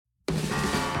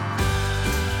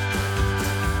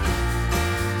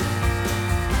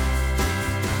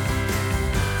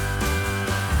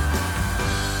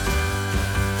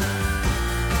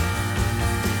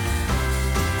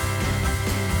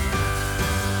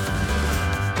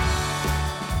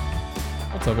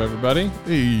What's up, everybody?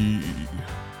 Hey.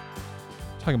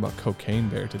 Talking about Cocaine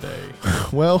Bear today.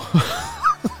 Well,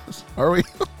 are we?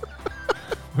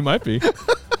 We might be.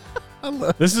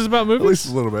 This is about movies? At least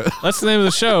a little bit. That's the name of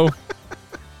the show.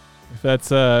 If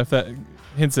that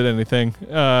hints at anything.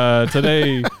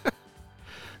 Today...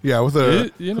 Yeah, with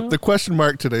the question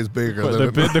mark today's bigger.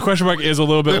 The question mark is a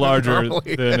little bit larger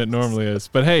than it normally is.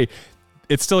 But hey,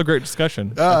 it's still a great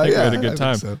discussion. I think we had a good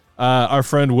time. So. Our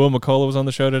friend Will McCullough was on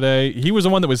the show today. He was the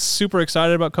one that was super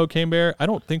excited about Cocaine Bear. I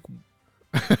don't think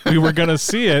we were going to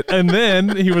see it. And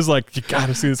then he was like, you got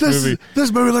to see this movie.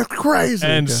 This movie looks crazy.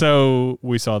 And so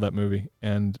we saw that movie.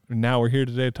 And now we're here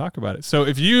today to talk about it. So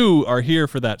if you are here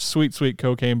for that sweet, sweet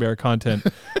Cocaine Bear content,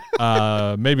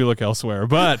 maybe look elsewhere.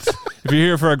 But if you're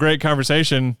here for a great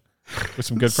conversation with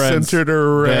some good friends, centered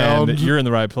around, then you're in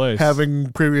the right place.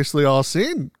 Having previously all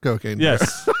seen Cocaine Bear.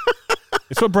 Yes.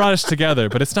 It's what brought us together,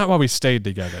 but it's not why we stayed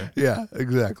together. Yeah,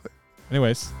 exactly.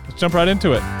 Anyways, let's jump right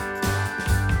into it.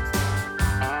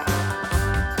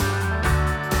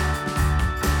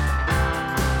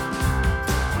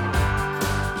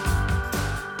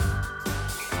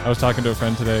 I was talking to a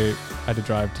friend today. I had to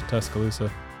drive to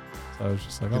Tuscaloosa. So I was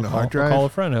just like, I'll call a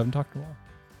friend. I haven't talked to him in a while.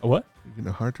 A what? You getting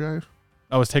a hard drive?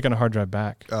 I was taking a hard drive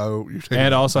back. Oh, you're taking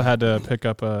and also had to pick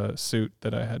up a suit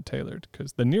that I had tailored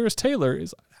because the nearest tailor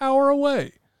is an hour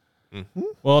away. Mm-hmm.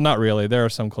 Well, not really. There are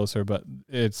some closer, but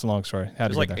it's a long story.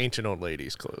 There's like ancient old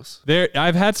ladies close.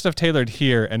 I've had stuff tailored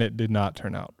here, and it did not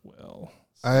turn out well.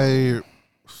 So. I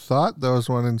thought there was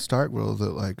one in Starkville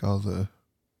that like all the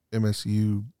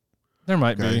MSU there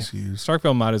might be. Use.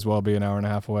 Starkville might as well be an hour and a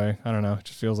half away. I don't know. It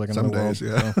just feels like another world. Some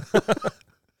days, yeah. So.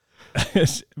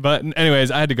 But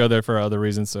anyways, I had to go there for other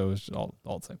reasons, so it was just all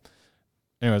the same.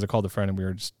 Anyways, I called a friend, and we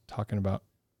were just talking about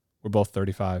we're both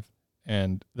 35,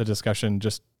 and the discussion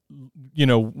just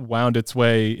wound its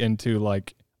way into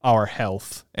like our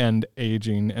health and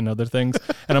aging and other things.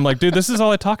 And I'm like, dude, this is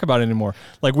all I talk about anymore.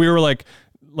 Like we were like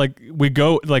we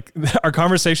go like our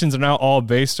conversations are now all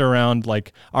based around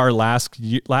like our last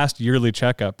yearly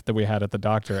checkup that we had at the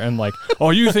doctor. And like,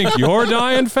 oh, you think you're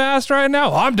dying fast right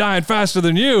now? I'm dying faster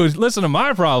than you. Listen to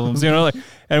my problems, like,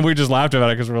 and we just laughed about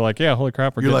it because we're like, yeah, holy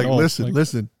crap, we're getting old. Listen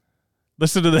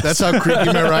to this. That's how creaky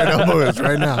my right elbow is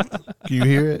right now. Can you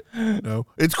hear it? No,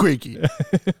 it's creaky.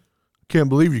 Can't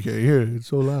believe you can't hear it. It's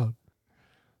so loud.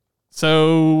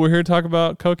 So we're here to talk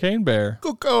about Cocaine Bear.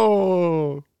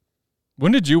 Coco.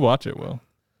 When did you watch it, Will?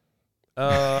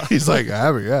 He's like, I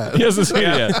haven't yet. He hasn't seen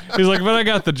it yet. He's like, but I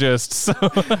got the gist. So.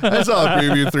 I saw a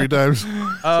preview 3 times. Maybe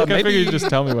I figured you'd just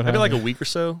tell me what happened. Maybe like a week or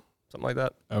so, something like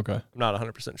that. Okay. I'm not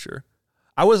 100% sure.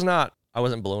 I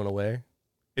wasn't blown away.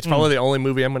 It's probably the only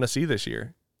movie I'm going to see this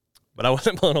year, but I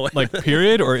wasn't blown away. Like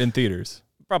period or in theaters?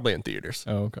 Probably in theaters.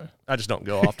 Oh, okay. I just don't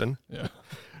go often. Yeah.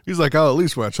 He's like, I'll at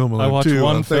least watch Home Alone 2 I watch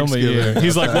one film a year.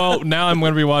 He's like, well, well, now I'm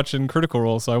going to be watching Critical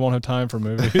Role, so I won't have time for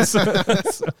movies. So.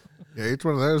 Yeah, each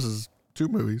one of those is 2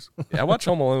 movies. Yeah, I watch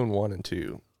Home Alone 1 and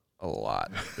 2 a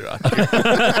lot throughout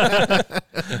the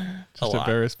year. Just at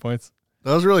various points.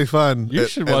 That was really fun. You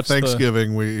should watch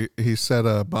Thanksgiving. He set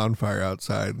a bonfire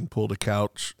outside and pulled a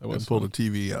couch and pulled a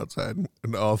TV outside,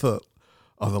 and all the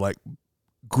like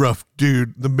gruff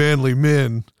dude, the manly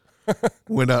men,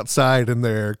 went outside in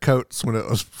their coats when it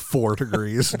was 4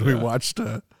 degrees, and we watched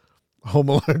Home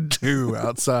Alone 2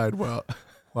 outside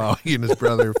while he and his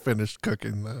brother finished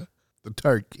cooking the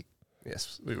turkey.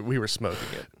 Yes, we were smoking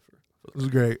it. It was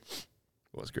great.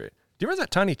 It was great. Do you remember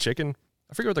that tiny chicken?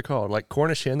 I forget what they're called, like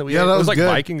Cornish hen that we ate. That it was like good.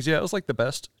 Vikings. Yeah, it was like the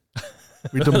best.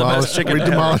 We demolished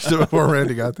it before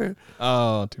Randy got there.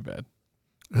 Oh, too bad.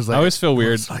 Like, I always feel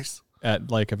weird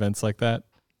at like events like that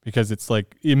because it's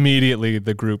like immediately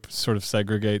the group sort of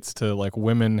segregates to like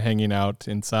women hanging out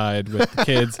inside with the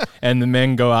kids and the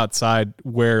men go outside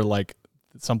where like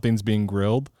something's being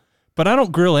grilled. But I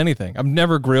don't grill anything. I've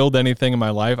never grilled anything in my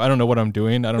life. I don't know what I'm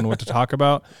doing. I don't know what to talk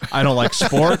about. I don't like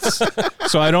sports.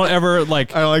 So I don't ever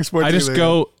like, I don't like sports. I just either.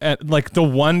 go at like the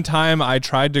one time I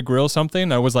tried to grill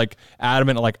something, I was like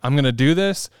adamant, like I'm going to do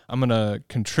this. I'm going to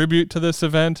contribute to this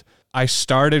event. I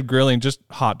started grilling just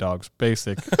hot dogs,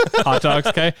 basic hot dogs.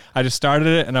 Okay. I just started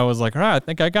it and I was like, all right, I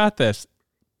think I got this.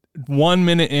 1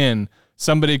 minute in,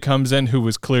 somebody comes in who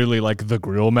was clearly like the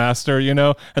grill master, and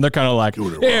they're kind of like,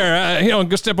 here,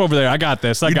 go step over there. I got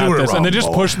this. I got this. And they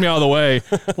just pushed me out of the way.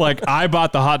 Like I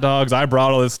bought the hot dogs. I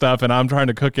brought all this stuff and I'm trying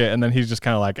to cook it. And then he's just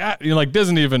kind of like, like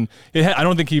doesn't even, I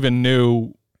don't think he even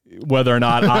knew whether or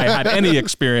not I had any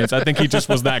experience. I think he just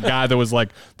was that guy that was like,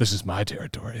 this is my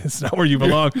territory. It's not where you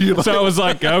belong. So I was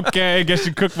like, okay, I guess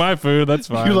you cook my food. That's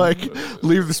fine. You like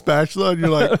leave the spatula and you're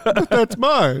like, but that's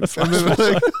mine. And then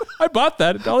like, I bought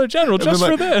that at Dollar General just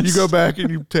for this. You go back and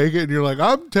you take it and you're like,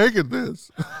 I'm taking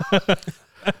this.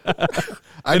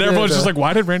 And everyone's just like,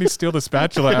 why did Randy steal the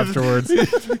spatula afterwards?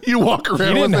 You walk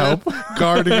around with help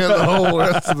guarding it the whole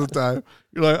rest of the time.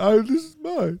 You're like, oh, this is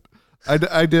mine.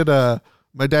 I did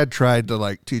my dad tried to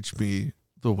like teach me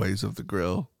the ways of the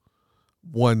grill.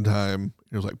 One time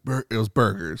it was like it was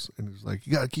burgers, and he was like,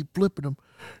 you gotta keep flipping them,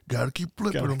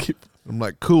 I'm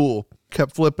like, cool.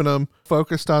 Kept flipping them,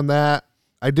 focused on that.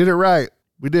 I did it right.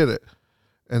 We did it.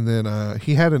 And then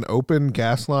he had an open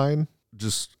gas line,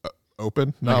 just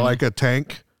open, not like a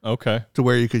tank. Okay. To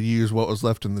where you could use what was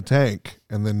left in the tank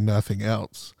and then nothing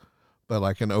else, but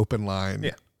like an open line.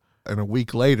 Yeah. And a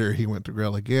week later, he went to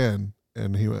grill again,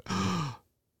 and he went,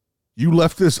 you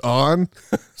left this on?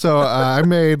 So I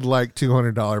made like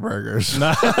 $200 burgers.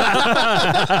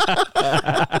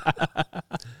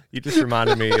 You just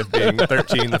reminded me of being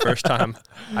 13 the first time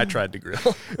I tried to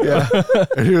grill. Yeah.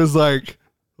 And he was like,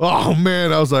 oh,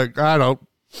 man. I was like, I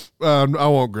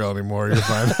won't grill anymore. You're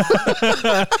fine.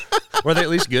 Were they at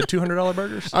least good $200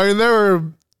 burgers? I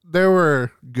mean, they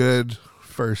were good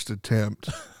first attempt.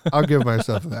 I'll give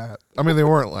myself that. I mean, they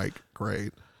weren't like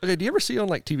great. Okay, do you ever see on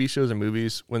like TV shows and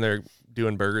movies when they're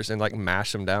doing burgers and like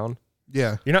mash them down?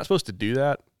 Yeah. You're not supposed to do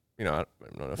that. You know, I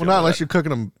don't know if well, not unless you're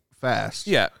cooking them fast.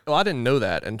 Yeah. Well, I didn't know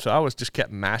that, and so I was just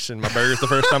kept mashing my burgers the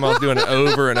first time I was doing it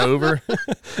over and over.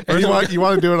 And you want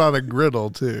to do it on a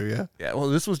griddle too, yeah. Yeah. Well,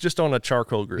 this was just on a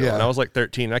charcoal grill, and I was like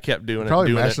 13. And I kept doing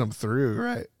Probably it. Probably mashing them through,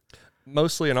 right?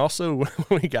 Mostly, and also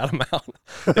when we got them out,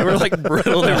 they were like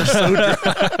brittle. They were so dry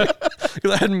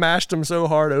because I had mashed them so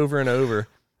hard over and over.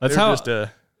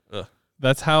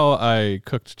 That's how I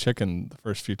cooked chicken the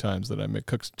first few times that I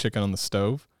cooked chicken on the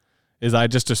stove. Is I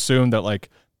just assumed that like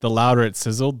the louder it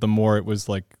sizzled, the more it was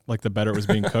like the better it was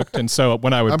being cooked. And so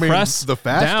when I would press the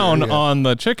faster, down on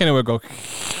the chicken, it would go.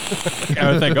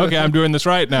 I would think, okay, I'm doing this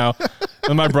right now.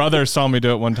 And my brother saw me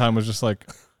do it one time. Was just like,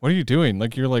 "What are you doing?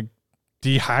 Like you're like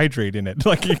dehydrating it.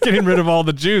 Like you're getting rid of all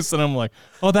the juice." And I'm like,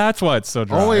 "Oh, that's why it's so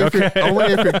dry." Only if you're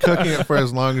cooking it for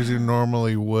as long as you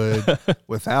normally would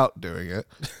without doing it.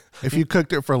 If you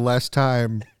cooked it for less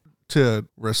time to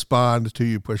respond to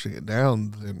you pushing it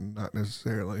down, then not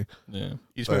necessarily. Yeah.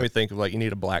 You just made me think of like you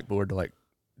need a blackboard to like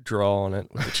draw on it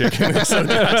with the chicken. It's so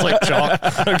it's like chalk.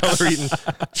 I don't know if they're eating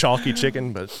chalky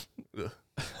chicken, but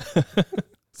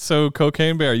So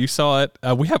Cocaine Bear, you saw it.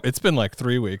 It's been like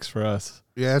 3 weeks for us.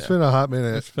 Yeah, it's been a hot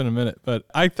minute. It's been a minute, but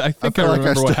I think I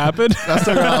remember what happened. I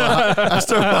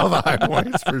still got all the high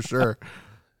points for sure.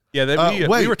 Yeah,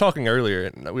 we were talking earlier,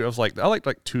 and I was like, I liked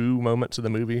like 2 moments of the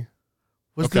movie.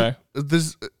 Is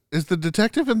the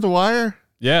detective in The Wire?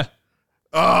 Yeah.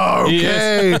 Oh,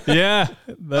 okay. Yeah.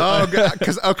 Oh, God.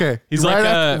 Because he's right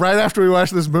like right after we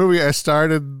watched this movie, I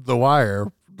started The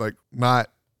Wire, like not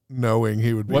knowing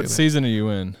he would be. What season are you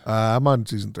in? I'm on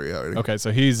season 3 already. Okay,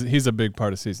 so he's a big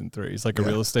part of season 3. He's like a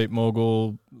real estate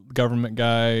mogul, government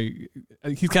guy.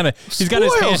 He's got his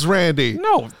hand. Randy.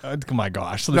 No, oh my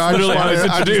gosh. No,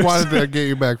 I just wanted to get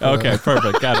you back. Okay,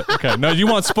 perfect. Got it. Okay. No, you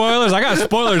want spoilers? I got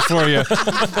spoilers for you.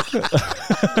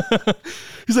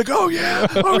 He's like, oh yeah,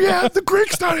 the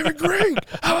Greek's not even Greek.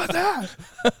 How about that?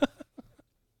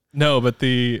 No, but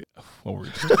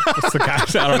what's the guy?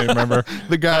 I don't even remember.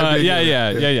 The guy.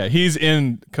 Yeah. He's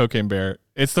in Cocaine Bear.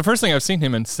 It's the first thing I've seen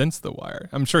him in since The Wire.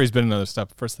 I'm sure he's been in other stuff.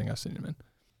 First thing I've seen him in.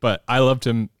 But I loved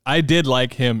him. I did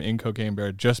like him in Cocaine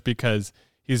Bear just because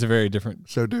he's a very different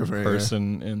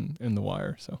person in The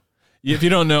Wire. So if you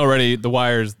don't know already, The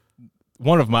Wire is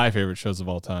one of my favorite shows of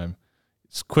all time.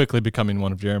 It's quickly becoming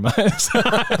one of Jeremiah's.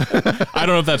 I don't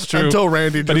know if that's true. Until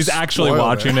Randy but he's actually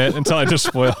watching it until I just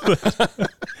spoiled it.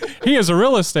 He is a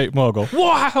real estate mogul.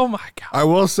 Wow, oh my God. I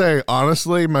will say,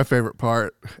 honestly, my favorite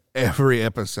part every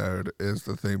episode is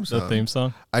the theme song. The theme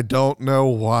song? I don't know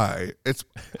why.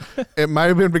 It might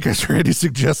have been because Randy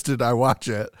suggested I watch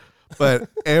it, but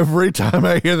every time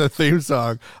I hear the theme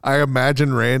song, I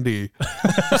imagine Randy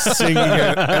singing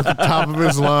it at the top of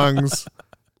his lungs,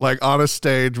 like on a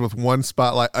stage with one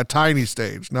spotlight, a tiny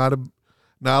stage, not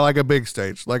like a big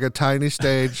stage, like a tiny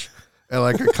stage at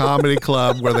like a comedy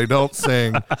club where they don't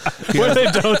sing. He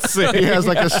has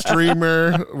like a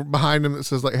streamer behind him that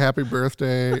says like "Happy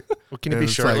Birthday." Well, can it be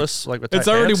shirtless? Like with it's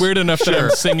already pants? weird enough that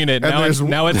I'm singing it. Now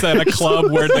it's at a club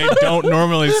where they don't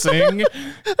normally sing.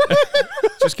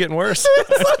 It's just getting worse.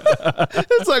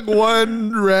 It's like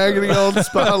one raggedy old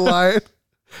spotlight,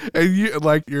 and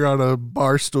you're on a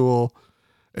bar stool.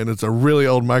 and it's a really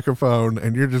old microphone,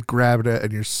 and you're just grabbing it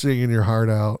and you're singing your heart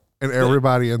out, and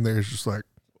everybody in there is just like,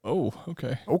 Oh,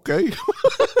 okay. okay.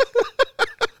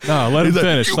 No, let him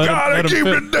finish. You let gotta him keep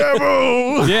fin- it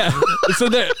devil. Yeah. So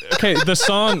okay, the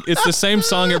song, it's the same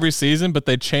song every season, but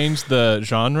they changed the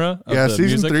genre of Yeah, the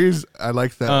season music. 3's, I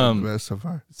like that one the best so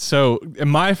far. So and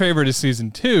my favorite is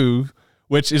season 2,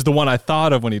 which is the one I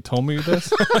thought of when he told me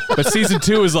this. But season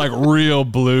 2 is like real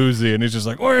bluesy, and it's just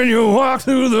like, when you walk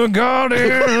through the garden.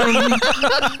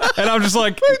 And I'm just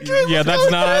like, yeah, that's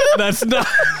not.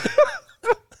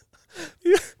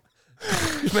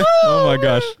 Oh my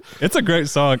gosh, it's a great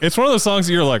song. It's one of those songs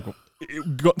that you're like,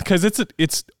 because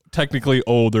it's technically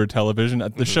older television.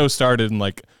 The show started in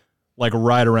like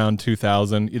right around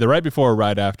 2000, either right before or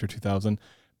right after 2000.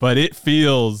 But it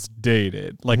feels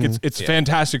dated. Like it's a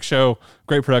fantastic show,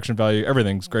 great production value,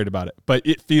 everything's great about it. But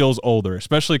it feels older,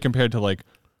 especially compared to like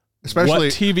what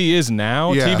TV is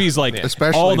now. Yeah, TV's like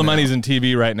especially all the now. money's in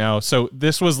TV right now. So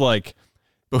this was like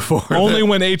Before only that.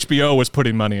 when HBO was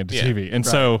putting money into TV, and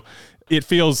so it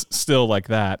feels still like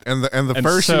that. And the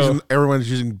first season,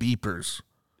 everyone's using beepers.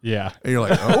 Yeah. And you're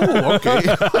like, oh,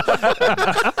 okay.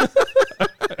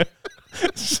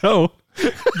 So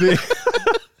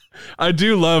I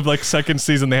do love like second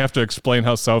season they have to explain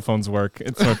how cell phones work.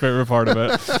 It's my favorite part of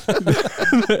it.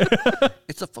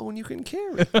 It's a phone you can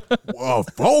carry. Well,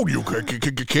 a phone you can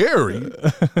carry.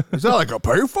 Is that like a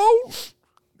payphone?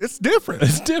 It's different.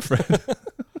 It's different.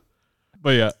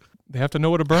 But yeah, they have to know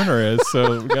what a burner is,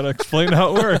 so we got to explain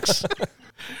how it works.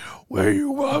 Where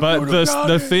you want But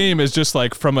the theme is just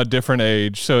like from a different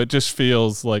age, so it just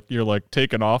feels like you're like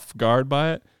taken off guard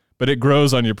by it, but it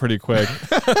grows on you pretty quick.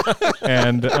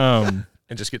 And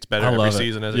It just gets better I love every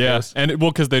season as it yeah, goes. and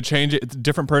because they change it, it's a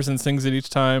different person sings it each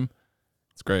time.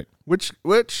 It's great. Which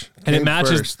And it came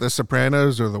matches- first, The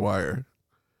Sopranos or The Wire?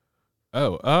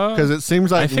 Oh, Because it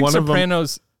seems I like think one of them.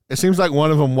 Sopranos. It seems like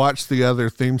one of them watched the other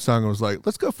theme song and was like,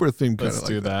 "Let's go for a theme kind Let's of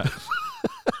do like that.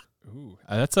 Ooh,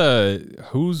 that's a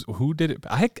who did it?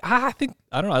 I think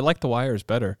I don't know. I like The Wires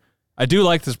better. I do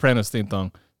like the Sopranos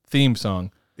theme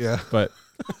song, Yeah, but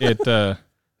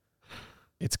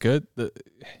it's good.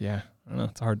 Yeah, I don't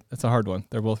know. It's a hard one.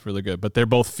 They're both really good, but they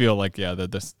both feel like they're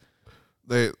this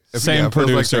it Same feels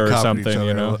producer they or copied each something, you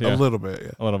other know? a Yeah. little bit.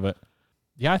 Yeah, a little bit.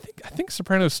 Yeah, I think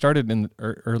Sopranos started in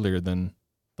earlier than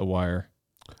The Wire.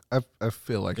 I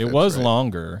feel like It that's was right.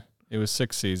 longer. It was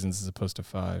 6 seasons as opposed to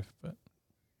 5. But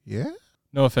Yeah,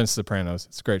 no offense to Sopranos,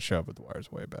 it's a great show, but The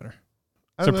Wire's way better.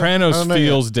 I don't know- I Sopranos don't know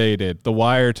feels dated. The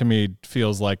Wire to me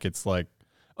feels like it's like,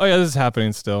 oh yeah, this is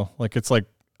happening still. Like it's like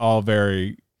all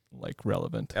very like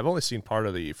relevant. I've only seen part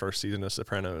of the first season of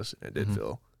Sopranos, and it did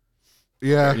feel.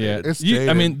 yet. Yeah, It's I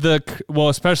dated. mean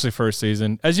especially first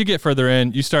season. As you get further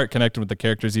in, you start connecting with the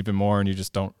characters even more, and you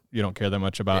just don't care that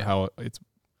much about how it's.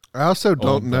 I also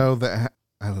don't know that.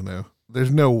 I don't know. There's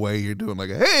no way you're doing like,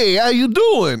 hey, how you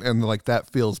doing? And like that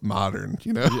feels modern,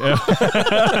 you know?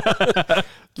 Yeah.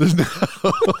 There's no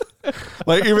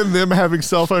like even them having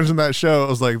cell phones in that show. I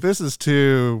was like, this is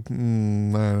too. I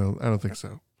don't think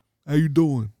so. How you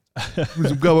doing? Give me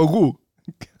some gabagool.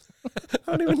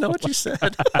 I don't even know what you said.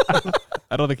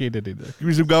 I don't think he did either. Give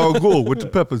me some gabagool with the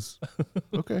peppers.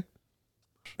 Okay.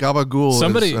 Gabagool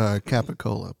Somebody- is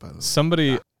capicola, by the way.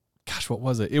 Somebody, gosh, what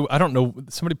was it? I don't know.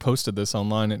 Somebody posted this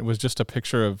online, and it was just a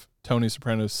picture of Tony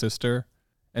Soprano's sister,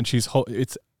 and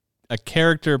it's a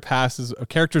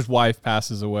character's wife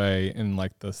passes away in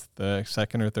like the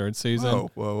second or third season.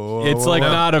 Whoa, It's like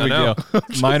not a big I know. deal.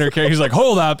 Minor character. He's like,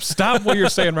 hold up, stop what you're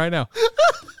saying right now.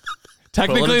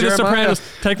 Technically, Pull it, Jeremiah.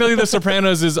 The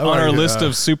Sopranos is on our list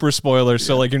of super spoilers,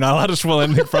 so like you're not allowed to spoil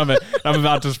anything from it. I'm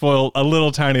about to spoil a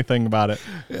little tiny thing about it.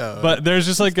 Yeah. But there's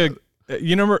just like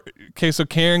okay, so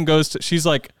Karen she's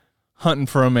like hunting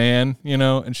for a man,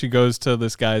 and she goes to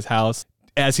this guy's house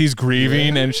as he's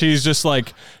grieving, and she's just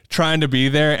like trying to be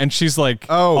there, and she's like,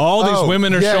 all these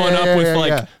women are showing up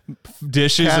with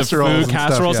dishes Casseroles of food,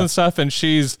 casseroles and stuff, and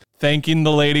she's thanking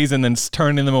the ladies and then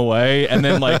turning them away, and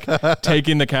then like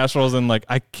taking the casseroles, and like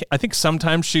I think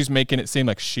sometimes she's making it seem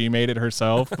like she made it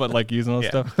herself, but like using all this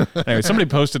stuff. Anyway, somebody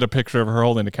posted a picture of her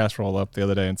holding a casserole up the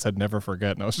other day and said never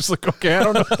forget, and I was just like, okay, I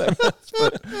don't know what that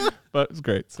means, but it's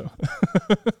great.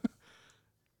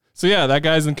 So yeah, that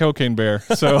guy's in Cocaine Bear.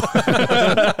 So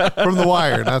From The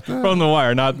Wire, not the, from The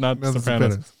Wire, not not the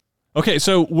Sopranos. Sopranos. Okay,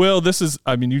 so Will,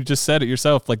 you just said it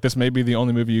yourself, like this may be the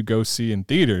only movie you go see in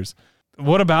theaters.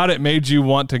 What about it made you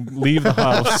want to leave the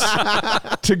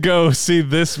house to go see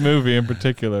this movie in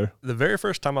particular? The very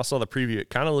first time I saw the preview, it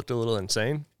kind of looked a little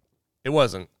insane. It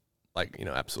wasn't like,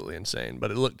 absolutely insane,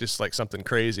 but it looked just like something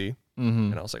crazy.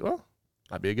 Mm-hmm. And I was like, well,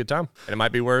 might be a good time. And it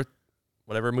might be worth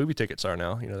whatever movie tickets are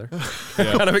now. They're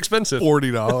kind of expensive.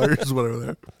 $40, whatever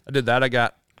they're. I did that. I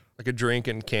got like a drink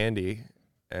and candy,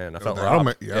 and I felt that'll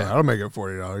make it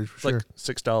 $40 for sure. Like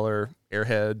 $6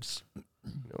 Airheads.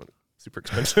 Super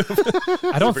expensive.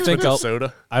 I don't think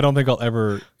soda. I don't think I'll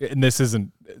ever. And this is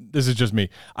just me.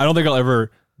 I don't think I'll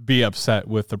ever be upset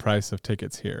with the price of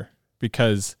tickets here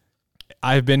because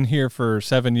I've been here for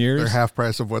 7 years. They're half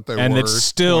price of what they were. And it's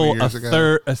still a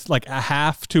third, like a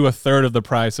half to a third of the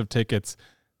price of tickets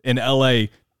in LA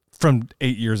from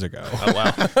 8 years ago. Oh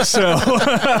wow! So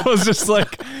I was just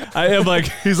like, I am like,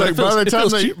 he's like, by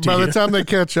the time they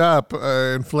catch up,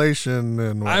 inflation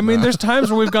and whatnot. I mean, there's times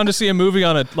where we've gone to see a movie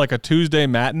on a Tuesday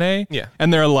matinee,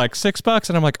 and they're like $6,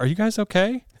 and I'm like, are you guys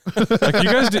okay? Like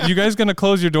you guys gonna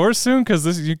close your doors soon?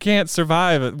 Because you can't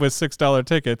survive with $6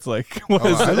 tickets. Like, what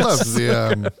is I this? love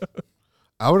the.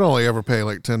 I would only ever pay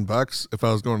like $10 if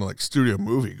I was going to like Studio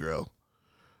Movie Grill.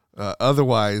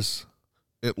 Otherwise.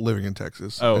 Living in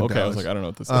Texas. Oh, okay. Dallas. I was like, I don't know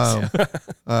what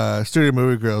this is. Studio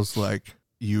Movie Grill's like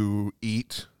you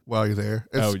eat while you're there.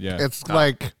 It's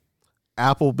like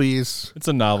Applebee's. It's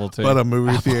a novelty, but a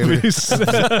movie theater.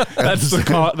 That's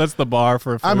the bar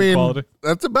for food quality.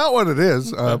 That's about what it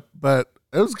is. But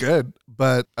it was good.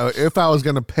 But if I was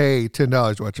gonna pay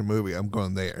 $10 to watch a movie, I'm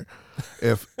going there.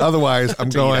 If otherwise, I'm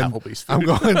going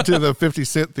to the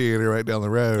 50-cent theater right down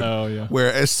the road. Oh yeah.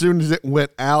 Where as soon as it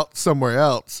went out somewhere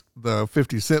else, the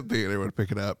 50-cent theater would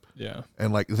pick it up. Yeah.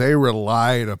 And like they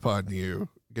relied upon you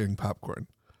getting popcorn.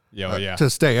 To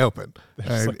stay open.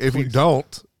 And like, if you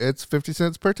don't, it's 50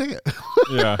 cents per ticket.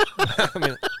 Yeah. I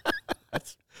mean,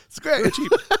 it's great. It's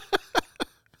cheap.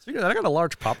 Speaking of that, I got a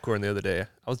large popcorn the other day.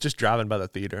 I was just driving by the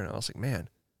theater and I was like, man,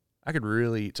 I could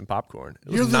really eat some popcorn. It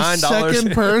was You're the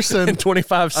second person and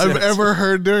 25 cents I've ever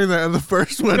heard doing that. And the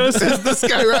first one is this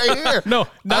guy right here. No,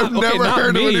 I've never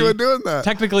heard of anyone doing that.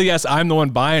 Technically, yes, I'm the one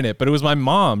buying it, but it was my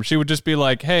mom. She would just be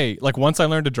like, hey, like once I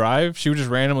learned to drive, she would just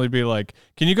randomly be like,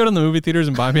 can you go to the movie theaters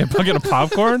and buy me a bucket of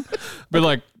popcorn? Be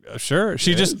like, sure.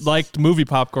 She just liked movie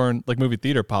popcorn, like movie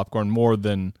theater popcorn more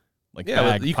than like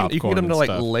bag you can popcorn. You can get them to stuff.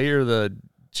 like layer the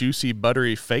juicy,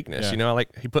 buttery fakeness.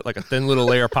 Like he put like a thin little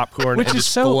layer of popcorn and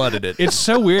just flooded it. It's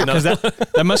so weird because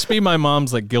that must be my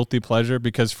mom's like guilty pleasure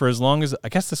because for as long as, I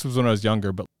guess this was when I was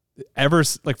younger, but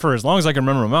for as long as I can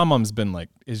remember, my mom's been like,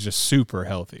 is just super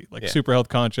healthy, super health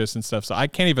conscious and stuff. So I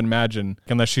can't even imagine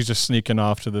unless she's just sneaking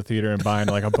off to the theater and buying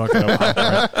like a bucket of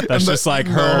popcorn. That's just like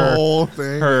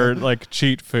her like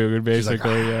cheat food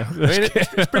basically. Like, I mean,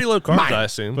 it's pretty low carbs, I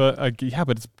assume. But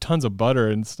but it's tons of butter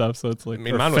and stuff. So it's like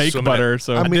mine fake butter.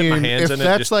 So I mean, if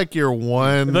that's like your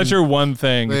one, if that's your one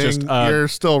thing, just you're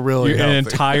still really healthy. An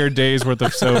entire day's worth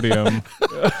of sodium.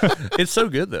 It's so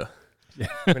good though. Yeah.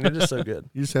 I mean, it is so good.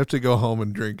 You just have to go home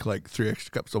and drink like 3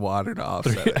 extra cups of water to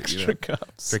offset it. Extra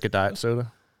cups. Drink a diet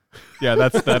soda. Yeah,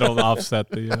 that'll offset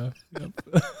the.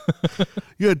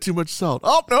 You had too much salt.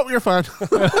 Oh no, you're fine.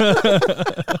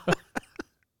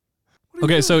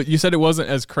 Okay, so you said it wasn't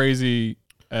as crazy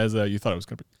as you thought it was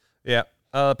going to be. Yeah,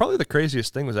 probably the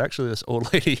craziest thing was actually this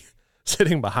old lady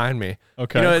sitting behind me.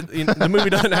 Okay, the movie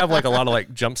doesn't have like a lot of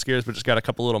like jump scares, but just got a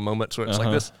couple little moments where it's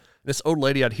like this. This old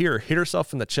lady, I'd hear her hit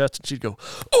herself in the chest, and she'd go,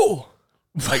 "Oh!"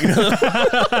 Like, like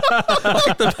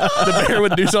the bear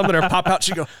would do something, or pop out.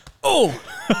 She'd go, "Oh!"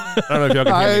 I don't know if y'all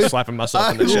can hear me slapping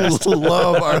myself in the chest. I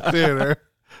love our theater.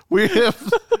 We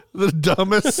have the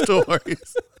dumbest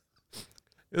stories.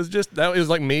 It was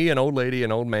like me, an old lady,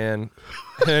 an old man,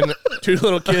 and 2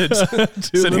 little kids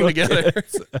sitting together.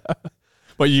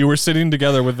 But you were sitting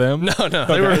together with them? No,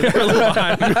 they were a little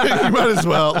behind. You might as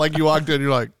well. Like you walked in, you're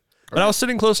like. But I was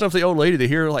sitting close enough to the old lady to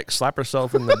hear her like slap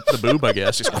herself in the boob, I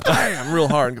guess. Just go, bam, real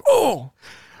hard. And go, oh.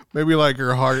 Maybe like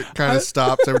her heart kind of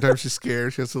stops every time she's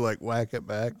scared. She has to like whack it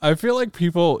back. I feel like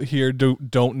people here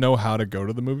don't know how to go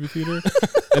to the movie theater.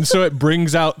 And so it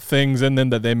brings out things in them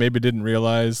that they maybe didn't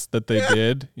realize that they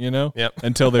did, Yep.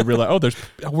 Until they realize,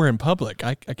 we're in public.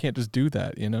 I can't just do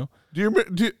that,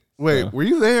 Wait, were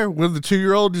you there when the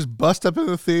 2-year-old just bust up in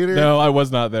the theater? No, I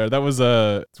was not there. That was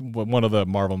one of the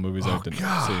Marvel movies I didn't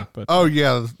see. But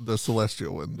the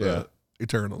Celestial one, the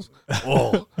Eternals.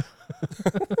 Oh,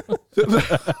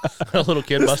 a little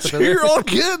kid busted in there. 2-year-old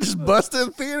kid just busted in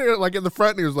the theater, like in the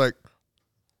front, and he was like,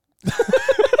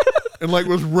 and like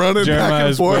was running back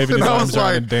and forth, and I was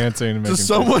like, dancing. Is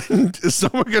someone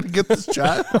gonna get this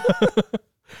child?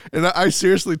 And I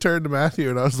seriously turned to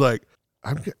Matthew and I was like,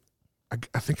 I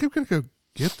think I'm gonna go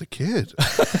get the kid.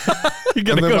 You And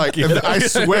gotta then go like, get and him. I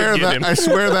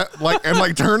swear that like, and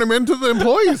like turn him into the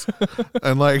employees,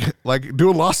 and like do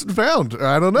a lost and found.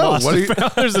 I don't know. Lost and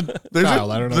found. There's a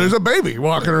child. I don't know. There's a baby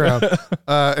walking around,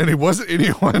 and he wasn't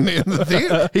anyone in the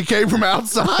theater. He came from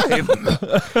outside.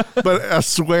 But I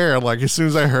swear, like as soon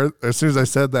as I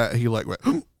said that, he like went,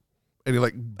 and he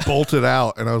like bolted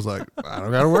out, and I was like, I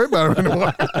don't gotta worry about him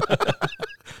anymore.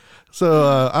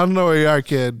 So I don't know where you are,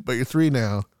 kid, but you're 3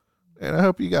 now, and I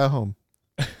hope you got home.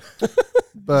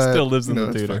 But Still lives in the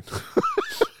it's theater. fine.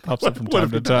 Pops up from What time if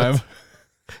to he does? time.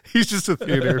 He's just a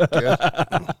theater kid.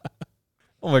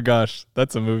 Oh my gosh,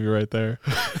 that's a movie right there.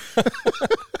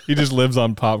 He just lives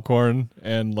on popcorn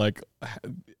and like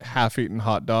half-eaten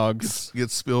hot dogs.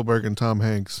 Get Spielberg and Tom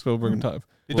Hanks. Spielberg and Tom.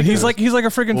 But he's like a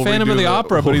freaking We'll Phantom redo of the the-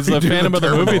 Opera, but we'll he's the redo Phantom the of the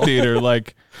movie Terminal. theater.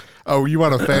 Like Oh, you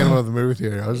want a Phantom of the movie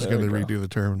theater? I was just There going to we go. redo the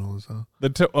Terminal as well.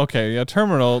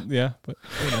 Terminal, yeah, but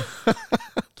you know.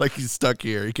 Like he's stuck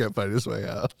here. He can't find his way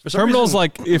out. Terminal's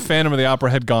like if Phantom of the Opera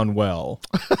had gone well.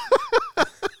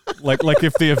 like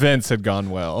if the events had gone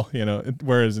well, you know.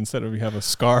 Whereas instead of you have a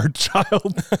scarred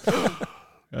child who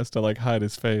has to like hide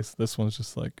his face, this one's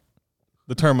just like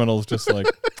the Terminal's just like,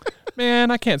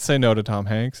 man, I can't say no to Tom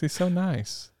Hanks. He's so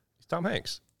nice. He's Tom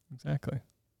Hanks. Exactly.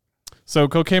 So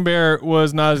Cocaine Bear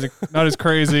was not as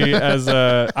crazy as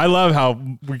I love how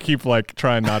we keep like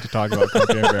trying not to talk about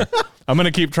Cocaine Bear. I'm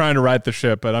gonna keep trying to right the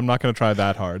ship, but I'm not gonna try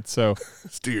that hard. So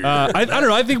I don't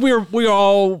know. I think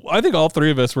I think all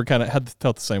 3 of us were kind of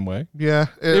felt the same way. Yeah,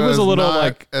 It was a little not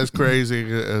like as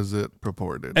crazy as it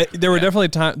purported. There were definitely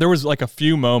there was like a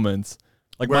few moments.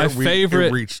 Like Where my favorite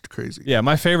it reached crazy. Yeah,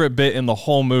 my favorite bit in the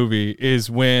whole movie is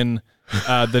when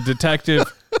the detective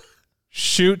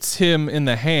shoots him in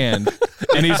the hand,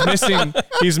 and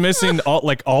he's missing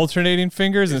alternating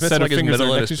fingers instead of his fingers that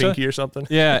middle are and next his to each other. pinky or something.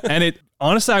 Yeah, and it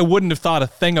honestly, I wouldn't have thought a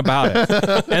thing about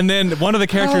it. And then one of the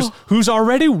characters who's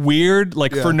already weird,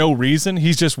 for no reason,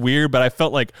 he's just weird. But I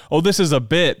felt like, oh, this is a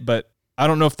bit, but I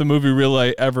don't know if the movie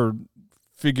really ever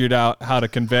figured out how to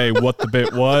convey what the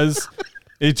bit was.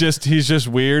 He's just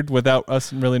weird without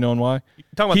us really knowing why. You're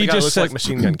talking about He the guy who just looks says- like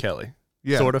Machine Gun Kelly.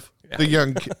 Yeah. Sort of. Yeah.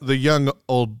 The young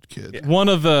old kid. Yeah. One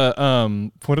of the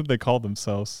what did they call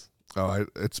themselves? Oh,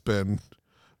 it's been.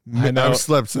 I know. I've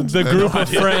slept since The then. group of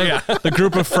friends. The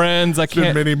group of friends. I been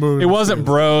can't. many movies It wasn't since.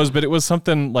 bros, but it was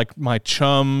something like my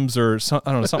chums or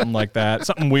I don't know, something like that.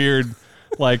 Something weird.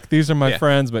 Like these are my Yeah.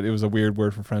 friends, but it was a weird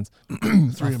word for friends. I'll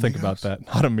think about that.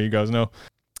 Not amigos. No.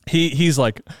 He's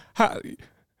like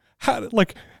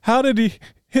how did he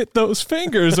hit those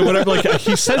fingers or whatever? Like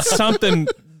he said something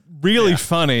really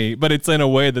funny, but it's in a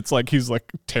way that's like he's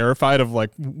like terrified of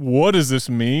like what does this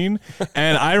mean?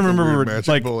 And I remember weird magic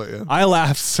like bullet, yeah. I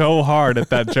laughed so hard at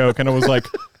that joke, and I was like,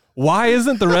 why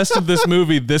isn't the rest of this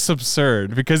movie this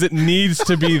absurd? Because it needs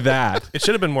to be that. It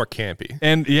should have been more campy.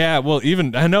 And yeah, well,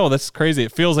 even I know that's crazy.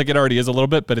 It feels like it already is a little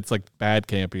bit, but it's like bad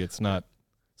campy. It's not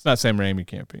Sam Raimi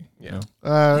campy. Yeah.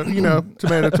 You know?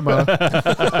 Tomato.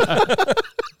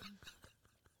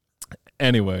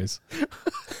 Anyways.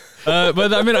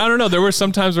 But I mean, I don't know. There were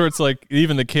some times where it's like,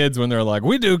 even the kids, when they're like,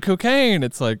 we do cocaine,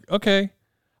 it's like, okay,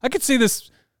 I could see this.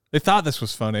 They thought this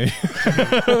was funny,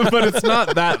 but it's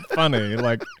not that funny,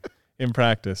 like in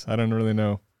practice. I don't really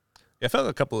know. Yeah, I felt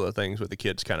a couple of the things with the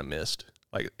kids kind of missed.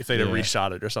 Like if they'd have Yeah.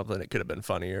 reshot it or something, it could have been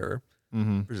funnier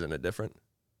or presented different.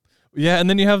 Yeah, and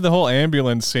then you have the whole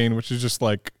ambulance scene, which is just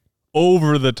like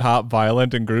over the top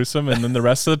violent and gruesome, and then the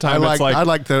rest of the time it's like I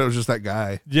like that it was just that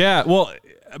guy. yeah, well,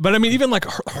 but I mean, even like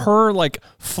her like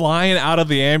flying out of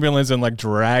the ambulance and like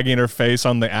dragging her face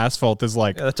on the asphalt is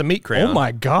like, Yeah, that's a meat crayon. oh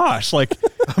my gosh, like,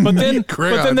 but then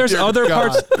crayon, there's dear other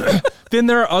God. parts. Then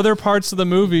there are other parts of the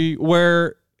movie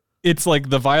where it's like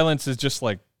the violence is just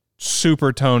like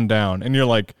super toned down, and you're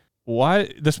like, why?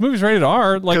 This movie's rated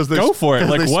R. Like, go for it.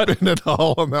 Like, they what? spend it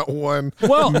all on that one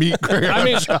meat crayon. I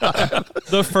mean,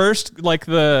 the first, like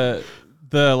the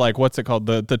like, what's it called?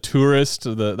 The tourist,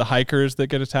 the hikers that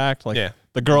get attacked. Like, Yeah.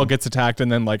 the girl gets attacked, and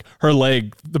then like her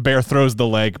leg, the bear throws the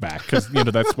leg back because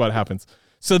that's what happens.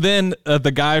 So then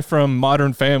the guy from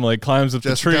Modern Family climbs up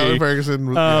Jessica the tree.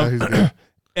 Ferguson. Yeah, he's good.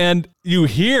 And you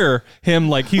hear him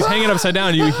like he's hanging upside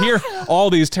down. You hear all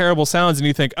these terrible sounds, and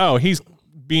you think, oh, he's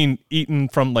being eaten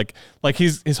from like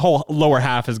his whole lower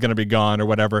half is going to be gone or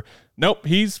whatever. Nope,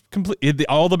 he's complete.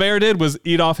 All the bear did was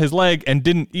eat off his leg and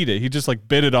didn't eat it. He just like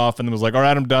bit it off and was like, all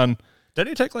right, I'm done.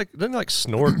 Didn't he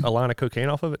snort a line of cocaine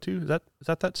off of it too? Is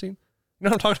that scene? You know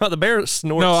what I'm talking about? The bear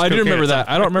snorts. No, I do cocaine remember at some that.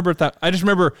 I don't remember if that. I just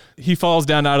remember he falls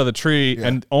down out of the tree, Yeah.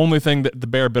 and the only thing that the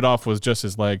bear bit off was just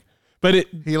his leg. But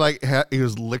he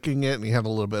was licking it and he had a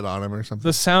little bit on him or something.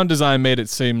 The sound design made it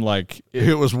seem like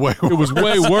it was way worse. It was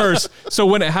way worse. So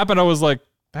when it happened, I was like,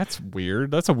 that's weird.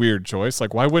 That's a weird choice.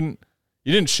 Like, why wouldn't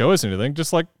you didn't show us anything?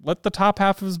 Just like let the top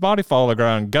half of his body fall on the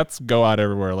ground, guts go out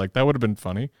everywhere. Like that would have been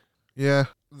funny. Yeah.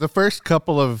 The first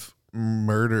couple of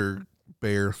murder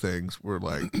bear things were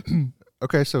like,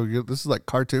 okay, so this is like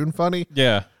cartoon funny.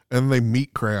 Yeah. And they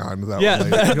meet crayons.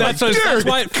 That's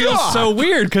why it feels so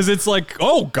weird, because it's like,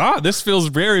 oh God, this feels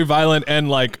very violent and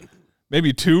like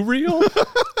maybe too real.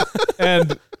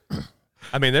 And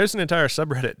I mean, there's an entire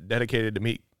subreddit dedicated to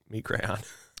meat crayon.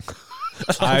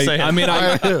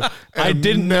 I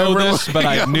didn't know this, but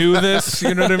I knew this.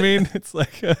 You know what I mean? It's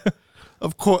like,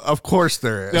 of course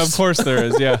there is. Yeah, of course there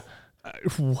is. Yeah.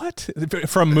 What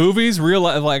from movies, real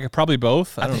life, like probably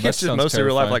both. I think it's just mostly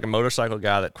real life, like a motorcycle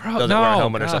guy that doesn't wear a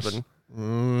helmet or something.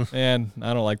 Man,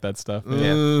 I don't like that stuff.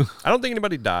 Yeah. I don't think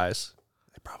anybody dies.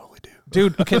 They probably do,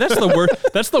 dude. Okay, that's the worst.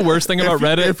 That's the worst thing about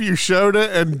Reddit. If you showed it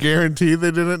and guaranteed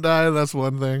they didn't die, that's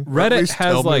one thing. Reddit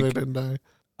has like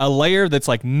a layer that's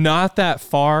like not that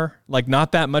far, like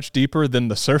not that much deeper than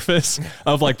the surface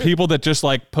of like people that just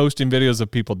like posting videos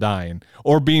of people dying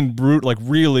or being like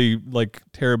really like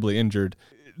terribly injured.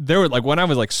 There were like when I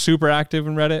was like super active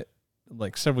in Reddit,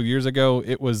 like several years ago,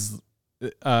 it was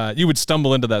you would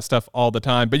stumble into that stuff all the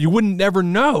time, but you wouldn't never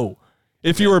know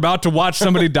if you were about to watch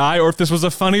somebody die or if this was a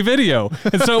funny video.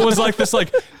 And so it was like this,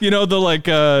 like, you know, the like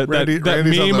that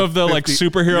meme of the 50, like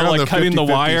superhero like cutting the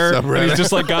wire and he's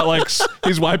just like got like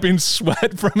he's wiping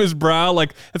sweat from his brow.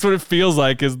 Like that's what it feels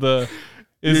like you're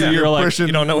like,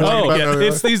 you don't know what you're getting.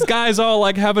 It's these guys all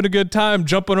like having a good time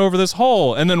jumping over this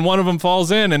hole, and then one of them falls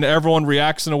in and everyone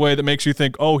reacts in a way that makes you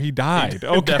think, oh, he died.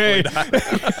 Okay.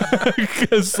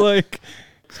 Because like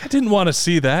I didn't want to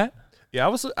see that.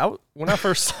 Yeah, when I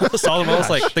first saw them, I was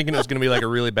like thinking it was going to be like a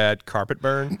really bad carpet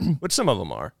burn, which some of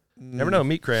them are. Never know,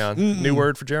 meat crayon, new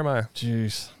word for Jeremiah.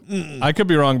 Jeez. I could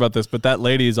be wrong about this, but that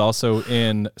lady is also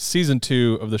in season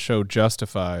 2 of the show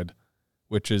Justified,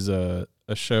 which is a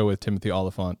show with Timothy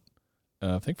Oliphant,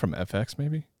 I think from FX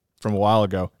maybe, from a while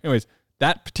ago. Anyways,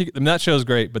 that show is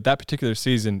great, but that particular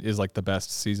season is like the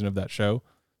best season of that show.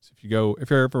 So if you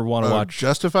ever want to watch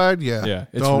Justified, yeah,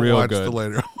 it's real watch good. The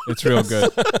later. It's real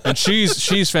good, and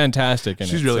she's fantastic.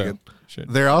 She's really good.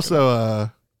 They're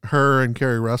also her and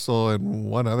Kerry Russell and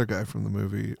one other guy from the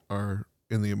movie are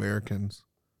in The Americans,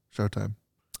 Showtime.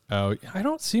 Oh, I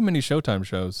don't see many Showtime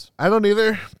shows. I don't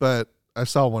either, but I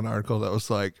saw one article that was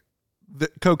like, the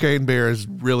Cocaine Bear is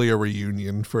really a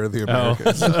reunion for The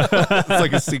Americans. It's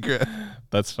like a secret.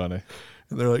 That's funny.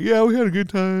 And they're like, yeah, we had a good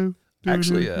time.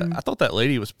 Actually, I thought that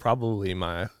lady was probably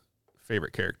my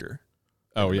favorite character.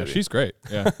 Oh, yeah, she's great.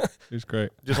 Yeah, she's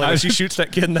great. Just like when she shoots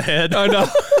that kid in the head. I know.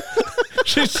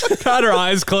 She's got her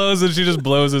eyes closed and she just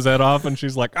blows his head off and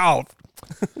she's like, oh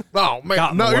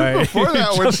man. No, even before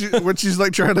that, when she's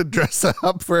like trying to dress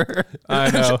up for her.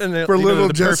 I know. And for little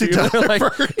Jesse Tyler like,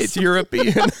 it's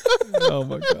European. Oh,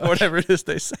 my God. Whatever it is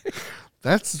they say.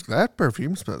 That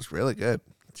perfume smells really good.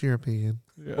 It's European.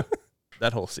 Yeah.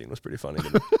 That whole scene was pretty funny to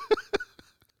me.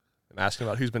 I'm asking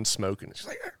about who's been smoking. She's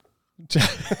like,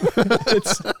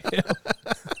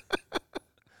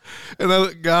 and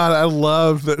I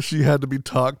love that she had to be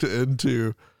talked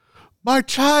into. My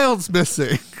child's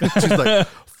missing. She's like,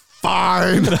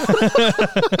 fine.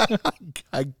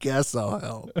 I guess I'll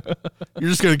help. You're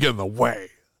just going to get in the way.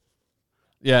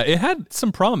 Yeah, it had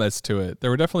some promise to it. There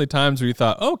were definitely times where you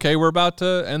thought, okay, we're about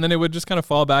to, and then it would just kind of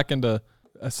fall back into,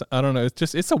 I don't know.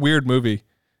 It's a weird movie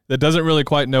that doesn't really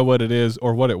quite know what it is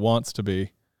or what it wants to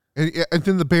be. And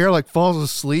then the bear like falls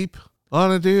asleep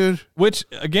on a dude. Which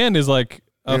again is like,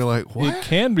 you're like, what? It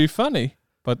can be funny,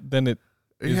 but then it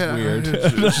is weird.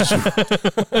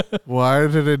 Why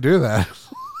did it do that?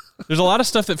 There's a lot of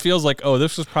stuff that feels like, oh,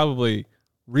 this was probably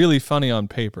really funny on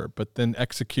paper, but then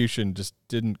execution just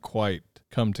didn't quite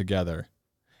come together.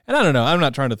 And I don't know. I'm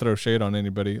not trying to throw shade on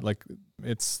anybody. Like,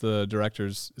 it's the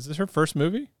director's. Is this her first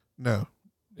movie? No.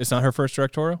 It's not her first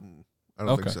directorial? I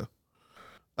don't think so.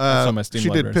 She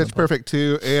did Pitch Perfect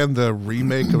 2 and the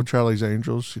remake of Charlie's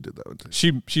Angels. She did that one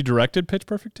too. She directed Pitch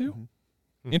Perfect 2?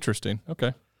 Mm-hmm. Interesting.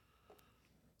 Okay.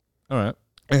 All right.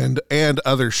 And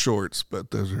other shorts,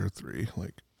 but those are 3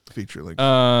 like feature length.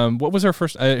 What was her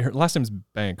first? Her last name's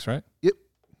Banks, right? Yep.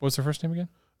 What was her first name again?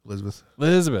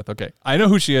 Elizabeth. Okay. I know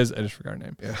who she is. I just forgot her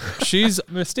name. Yeah. She's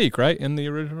Mystique, right? In the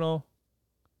original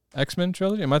X-Men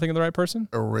trilogy. Am I thinking of the right person?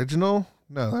 Original?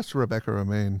 No, that's Rebecca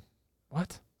Romaine.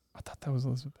 What? I thought that was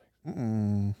Elizabeth Banks.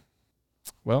 Mm-mm.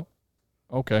 Well,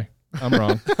 okay. I'm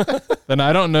wrong. Then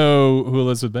I don't know who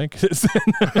Elizabeth Banks is.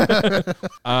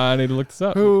 I need to look this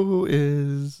up. Who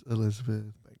is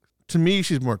Elizabeth Banks? to me,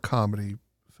 she's more comedy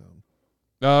film.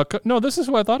 No, this is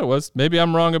who I thought it was. Maybe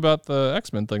I'm wrong about the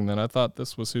X-Men thing then. I thought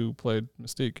this was who played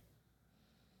Mystique.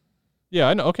 Yeah,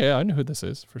 I know. Okay, I know who this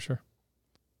is for sure.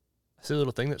 I see a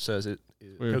little thing that says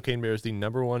Cocaine Bear is the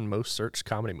 #1 most searched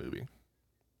comedy movie.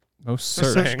 Most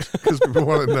searched. Because people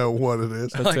want to know what it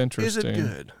is. That's like, interesting. Is it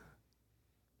good?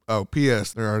 Oh,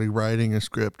 P.S. They're already writing a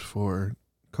script for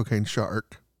Cocaine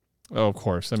Shark. Oh, of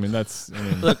course. I mean, Look,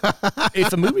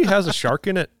 if a movie has a shark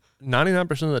in it, 99%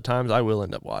 of the times I will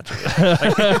end up watching it.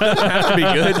 Like, it doesn't have to be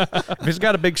good. If it's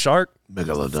got a big shark,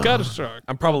 Megalodon. it's got a shark.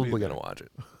 I'm probably going to watch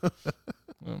it.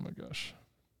 Oh my gosh.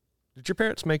 Did your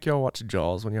parents make y'all watch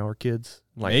Jaws when y'all were kids?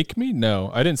 Like, Make me? No,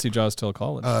 I didn't see Jaws till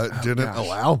college. Didn't gosh.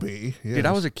 allow me. Yes. Dude,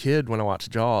 I was a kid when I watched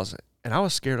Jaws, and I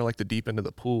was scared of like the deep end of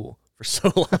the pool for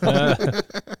so long.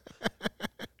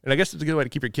 And I guess it's a good way to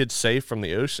keep your kids safe from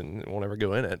the ocean and won't ever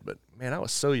go in it. But man, I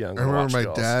was so young. I when remember my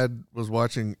watched Jaws. dad was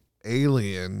watching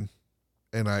Alien,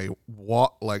 and I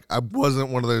wasn't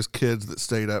one of those kids that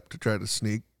stayed up to try to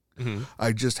sneak. Mm-hmm.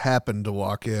 I just happened to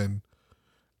walk in,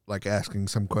 like asking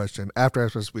some question after I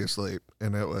was supposed to be asleep,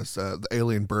 and it was the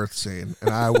alien birth scene, and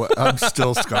I'm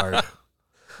still scarred.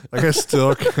 Like I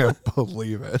still can't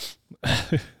believe it.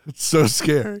 It's so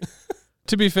scary.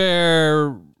 To be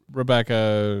fair,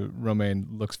 Rebecca Romaine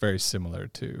looks very similar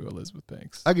to Elizabeth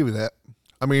Banks. I'll give you that.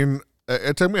 I mean,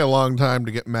 it took me a long time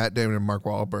to get Matt Damon and Mark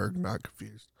Wahlberg not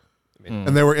confused.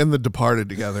 And they were in The Departed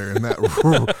together, and that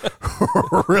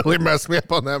really messed me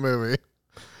up on that movie.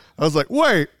 I was like,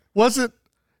 wait, was it?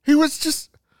 He was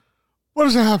just, what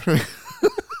is happening?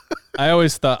 I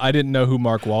always thought, I didn't know who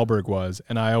Mark Wahlberg was,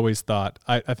 and I always thought,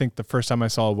 I think the first time I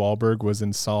saw Wahlberg was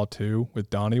in Saw 2 with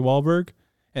Donnie Wahlberg,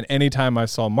 and anytime I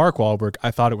saw Mark Wahlberg,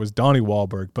 I thought it was Donnie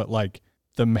Wahlberg, but like,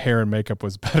 the hair and makeup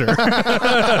was better. Like,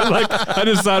 I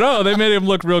just thought, oh, they made him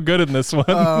look real good in this one.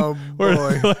 Oh,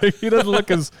 boy. Like, he doesn't look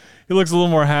he looks a little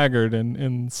more haggard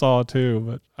in Saw 2,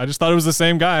 but I just thought it was the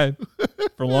same guy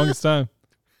for the longest time.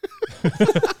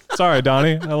 Sorry,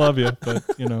 Donnie, I love you, but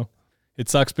you know, it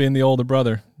sucks being the older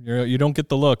brother. You don't get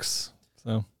the looks.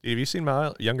 So, Have you seen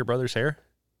my younger brother's hair?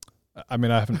 I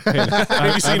mean, I haven't.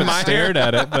 Have you seen my stared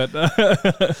at it? But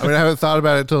I mean, I haven't thought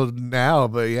about it till now,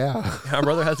 but yeah. My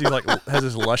brother has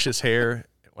his luscious hair.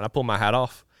 When I pull my hat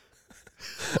off,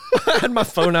 I had my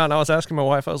phone out and I was asking my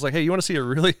wife. I was like, "Hey, you want to see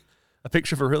a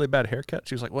picture of a really bad haircut?"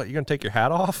 She was like, "What? You gonna take your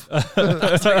hat off?"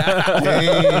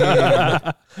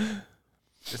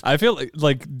 I feel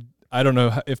like I don't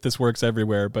know if this works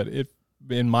everywhere, but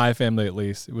in my family at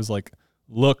least, it was like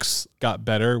looks got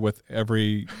better with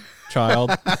every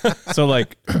child. So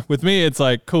like with me, it's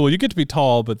like, cool, you get to be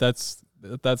tall, but that's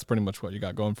pretty much what you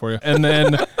got going for you. And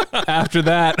then after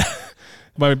that,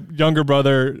 my younger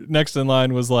brother next in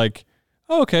line was like,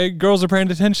 oh, okay, girls are paying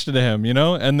attention to him, you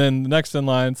know? And then the next in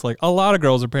line, it's like a lot of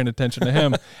girls are paying attention to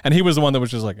him. And he was the one that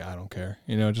was just like, I don't care,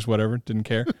 you know, just whatever, didn't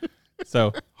care.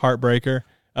 So heartbreaker.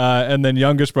 And then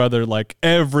youngest brother, like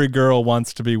every girl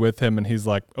wants to be with him, and he's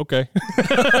like, okay.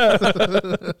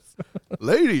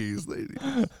 ladies.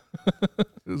 You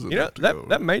know,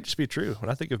 that might just be true. When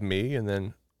I think of me and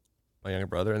then my younger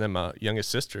brother and then my youngest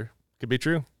sister, could be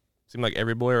true. Seemed like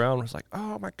every boy around was like,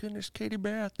 oh my goodness, Katie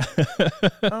Beth.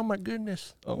 Oh my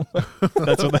goodness. Oh,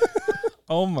 that's what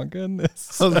oh my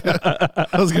goodness. I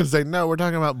was going to say, no, we're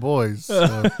talking about boys.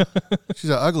 She's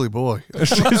an ugly boy.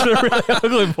 She's a really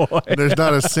ugly boy. There's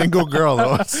not a single girl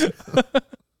that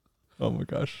Oh my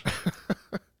gosh.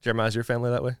 Jeremiah, is your family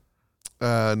that way?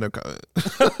 no comment.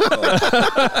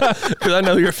 Because I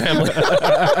know your family.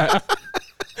 I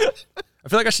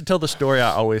feel like I should tell the story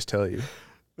I always tell you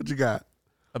What you got?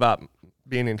 about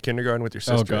being in kindergarten with your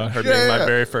sister. gosh. Her being my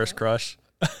very first crush.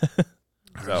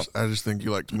 So I just think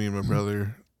you liked me and my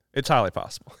brother. it's highly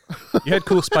possible. You had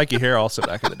cool spiky hair also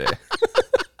back in the day.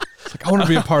 It's like, I want to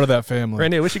be a part of that family.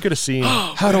 Randy, I wish you could have seen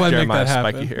How do I make Jeremiah's that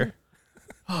happen? spiky hair.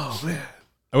 Oh, man.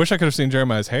 I wish I could have seen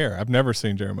Jeremiah's hair. I've never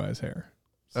seen Jeremiah's hair.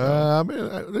 So, I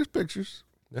mean, there's pictures.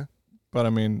 but I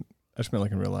mean, I just meant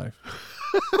like in real life.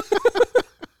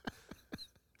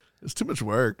 It's too much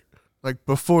work. Like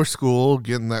before school,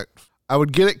 getting that, I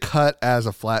would get it cut as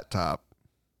a flat top,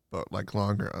 but like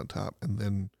longer on top, and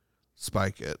then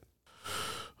spike it.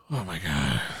 Oh my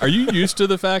God. Are you used to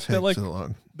the fact that Takes like so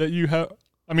long. that you have?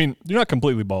 I mean, you're not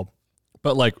completely bald,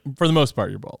 but like for the most part,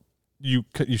 you're bald. You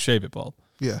shave it bald.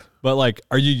 Yeah. But like,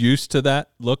 are you used to that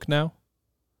look now?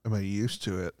 Am I used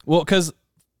to it? Well, because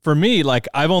for me, like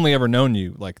I've only ever known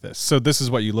you like this, so this is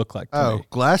what you look like to me.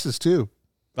 Glasses too.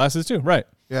 Glasses too, right?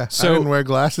 Yeah. So- I didn't wear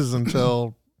glasses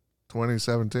until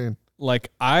 2017.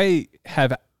 Like I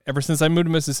have ever since I moved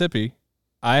to Mississippi,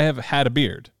 I have had a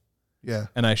beard, Yeah.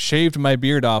 And I shaved my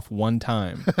beard off one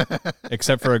time,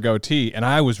 except for a goatee. And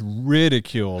I was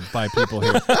ridiculed by people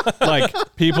here. Like,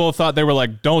 people thought, they were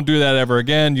like, don't do that ever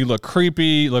again. You look creepy,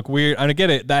 you look weird. And I get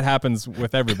it. That happens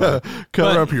with everybody.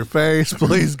 Cover up your face,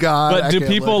 please, God. But do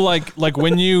people like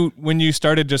when you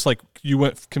started just like, you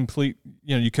went complete,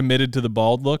 you committed to the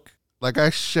bald look? Like, I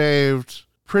shaved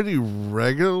pretty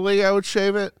regularly. I would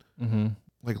shave it. Mm-hmm.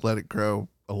 Like, let it grow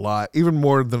a lot, even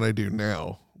more than I do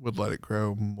now. Would let it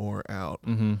grow more out.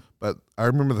 Mm-hmm. But I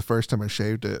remember the first time I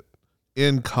shaved it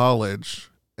in college,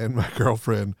 and my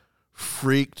girlfriend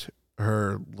freaked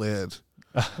her lid.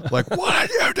 Like, what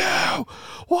did you do?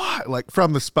 What? Like,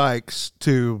 from the spikes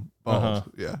to bald. Uh-huh.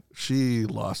 Yeah. She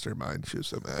lost her mind. She was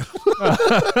so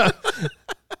mad.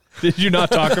 Did you not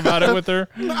talk about it with her?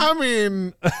 I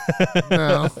mean,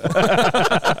 no.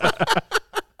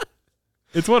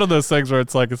 It's one of those things where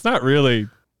it's like, it's not really,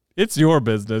 it's your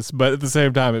business, but at the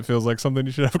same time, it feels like something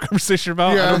you should have a conversation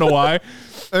about. Yeah. I don't know why.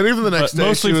 And even the next day,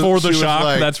 mostly for the shock.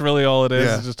 Like, that's really all it is.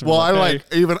 Yeah. It's just well, I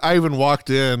even walked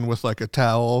in with like a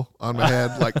towel on my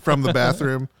head, like from the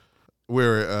bathroom. We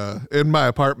were in my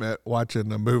apartment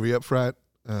watching a movie up front.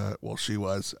 Well, she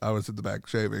was. I was in the back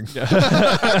shaving. Yeah.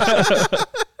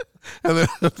 and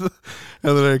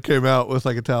then I came out with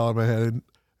like a towel on my head, and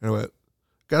I went,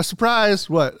 "Got a surprise!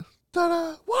 What?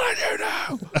 Ta-da! What did you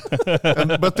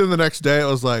know?" But then the next day, it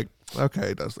was like,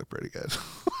 okay, it does look pretty good.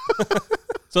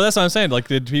 So that's what I'm saying. Like,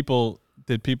 did people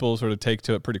sort of take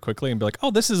to it pretty quickly and be like,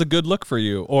 "Oh, this is a good look for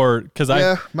you," or because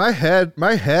my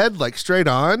head, like straight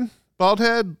on bald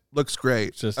head looks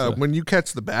great. Just when you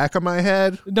catch the back of my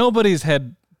head, nobody's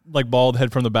head. Like bald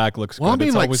head from the back looks good. Well, I mean,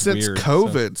 it's like since weird,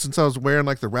 COVID, since I was wearing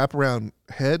like the wraparound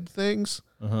head things,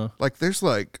 like there's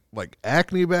like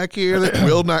acne back here that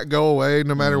will not go away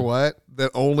no matter what.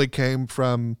 That only came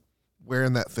from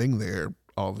wearing that thing there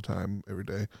all the time, every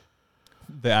day.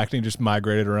 The acne just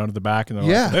migrated around to the back, and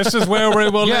like, this is where we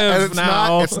will live and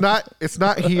now. It's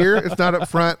not here. It's not up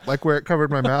front, like where it covered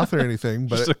my mouth or anything.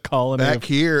 But just a colony back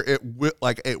here, it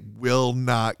will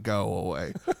not go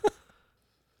away.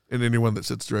 And anyone that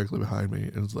sits directly behind me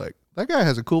is like, that guy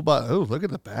has a cool body. Oh, look at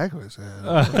the back of his head.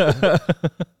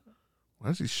 Why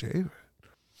does he shave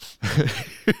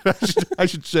it? I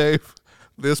should shave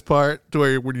this part to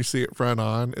where when you see it front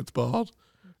on, it's bald.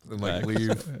 And like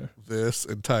leave this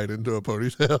and tie it into a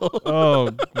ponytail. Oh,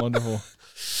 wonderful.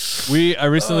 I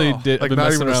recently did. Like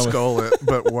not even a skullet,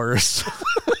 but worse.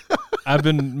 I've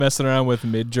been messing around with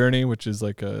Midjourney, which is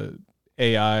like a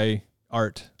AI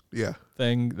art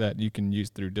thing that you can use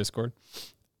through Discord.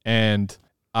 And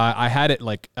I had it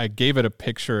like, I gave it a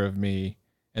picture of me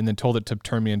and then told it to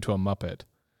turn me into a Muppet.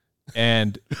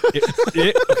 And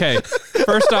okay,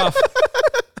 first off,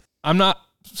 I'm not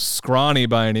scrawny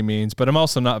by any means, but I'm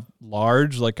also not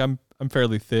large. Like I'm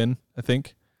fairly thin, I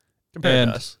think. Compared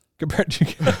to us. Compared to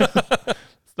you.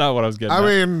 It's not what I was getting at.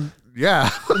 I mean, yeah.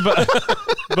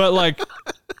 But like,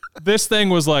 this thing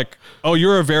was like, oh,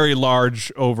 you're a very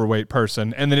large, overweight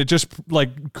person. And then it just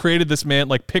like created this man,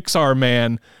 like Pixar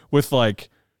man with like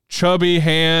chubby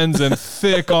hands and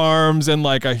thick arms and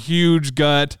like a huge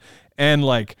gut and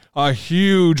like a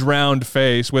huge round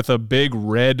face with a big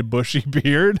red bushy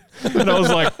beard. And I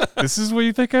was like, this is what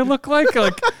you think I look like?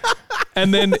 Like,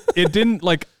 and then it didn't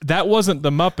like, that wasn't the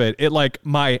Muppet. It like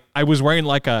I was wearing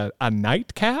like a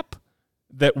nightcap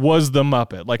that was the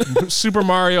Muppet, like Super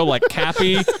Mario, like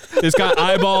Cappy. It's got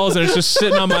eyeballs and it's just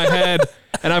sitting on my head.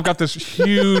 And I've got this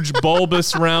huge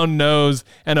bulbous round nose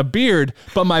and a beard,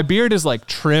 but my beard is like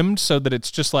trimmed so that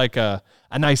it's just like a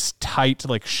nice tight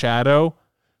like shadow.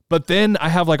 But then I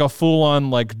have like a full on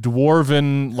like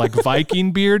dwarven like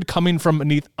Viking beard coming from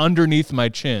underneath my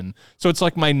chin. So it's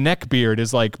like my neck beard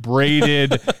is like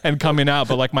braided and coming out,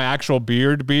 but like my actual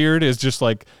beard is just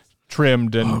like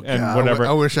trimmed and whatever.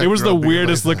 I wish it was the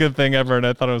weirdest looking thing ever, and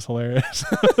I thought it was hilarious.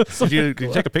 Did you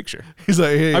take a picture? He's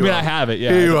like, hey, I have it.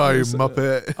 Yeah, here you are, you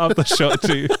Muppet. I'll have to show it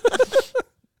to you.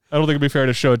 I don't think it'd be fair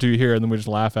to show it to you here, and then we just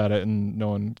laugh at it, and no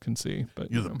one can see. But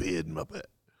you're the beard Muppet.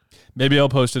 Maybe I'll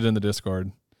post it in the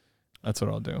Discord. That's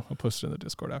what I'll do. I'll post it in the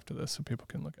Discord after this so people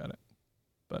can look at it.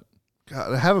 But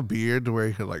God, I have a beard to where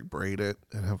you could like braid it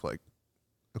and have like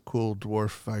a cool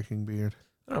dwarf Viking beard.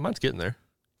 I don't know, mine's getting there.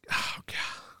 Oh God.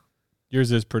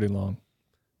 Yours is pretty long.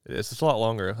 It is. It's a lot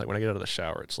longer. Like when I get out of the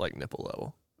shower, it's like nipple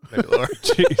level. Maybe lower.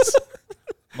 Jeez.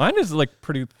 Mine is like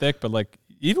pretty thick, but like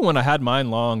even when I had mine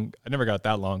long, I never got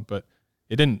that long, but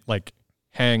it didn't like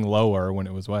hang lower when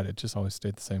it was wet. It just always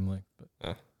stayed the same length.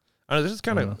 But I know, this is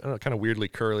kind of weirdly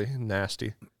curly and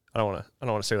nasty. I don't want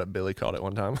to say what Billy called it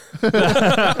one time.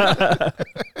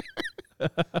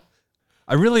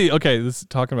 This is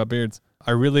talking about beards.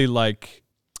 I really like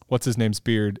what's his name's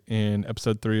beard in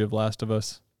episode 3 of Last of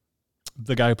Us.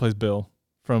 The guy who plays Bill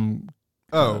from.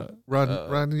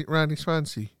 Ronnie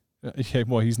Swansea. Yeah,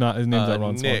 well, he's not. His name's not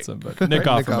Ron Nick. Swanson, but Nick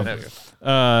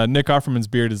Offerman. Nick Offerman's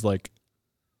beard is like,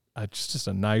 just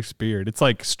a nice beard. It's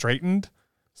like straightened,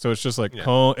 so it's just like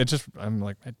It's just I'm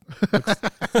like,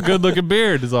 good looking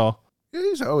beard is all. Yeah,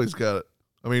 he's always got it.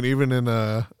 I mean, even in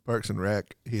Parks and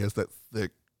Rec, he has that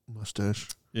thick mustache.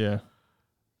 Yeah,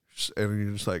 and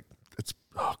you're just like, it's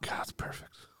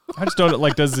perfect. I just don't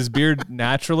like. Does his beard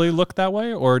naturally look that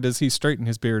way, or does he straighten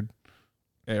his beard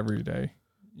every day?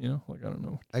 You know, like I don't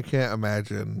know. I can't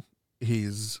imagine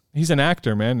he's an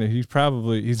actor, man. He's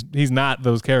probably he's not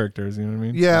those characters. You know what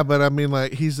I mean? Yeah, but I mean,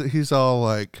 like he's all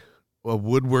like a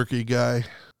woodworky guy.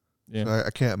 Yeah, so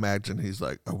I can't imagine he's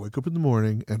like, I wake up in the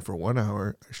morning and for 1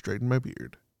 hour I straighten my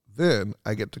beard. Then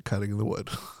I get to cutting the wood.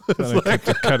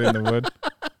 Cutting the wood.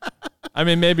 I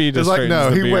mean, maybe he just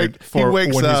straightens the beard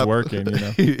wakes when up, he's working. You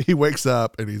know, he wakes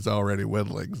up and he's already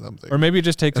whittling something. Or maybe he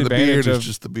just takes advantage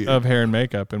of hair and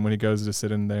makeup, and when he goes to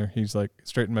sit in there, he's like,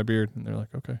 straighten my beard, and they're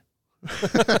like, okay.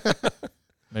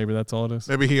 Maybe that's all it is.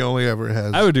 Maybe he only ever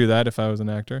has. I would do that if I was an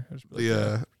actor.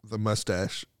 The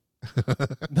mustache.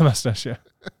 The mustache, yeah.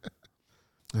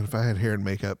 And if I had hair and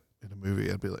makeup in a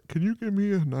movie, I'd be like, can you give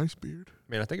me a nice beard?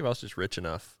 Man, I think if I was just rich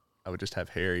enough, I would just have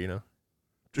hair, you know?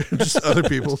 Just other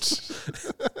people's.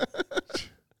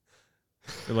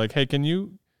 They're like, hey, can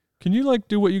you like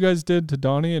do what you guys did to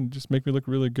Donnie and just make me look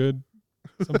really good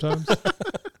sometimes?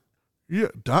 Yeah,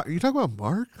 you talking about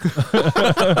Mark?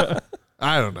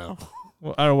 I don't know.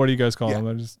 Well, I don't know, what do you guys call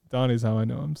him? Donnie's how I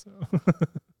know him. So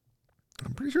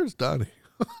I'm pretty sure it's Donnie.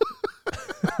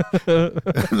 And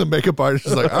the makeup artist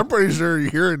is like, I'm pretty sure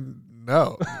you're hearing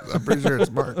no. I'm pretty sure it's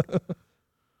Mark.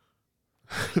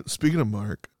 Speaking of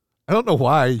Mark, I don't know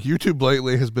why YouTube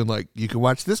lately has been like, you can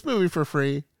watch this movie for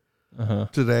free.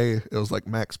 Today it was like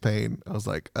Max Payne. I was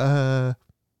like,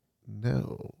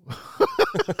 no.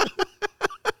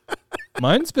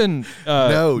 Mine's been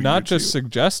no, not YouTube. Just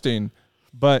suggesting,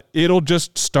 but it'll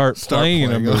just start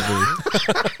playing a movie.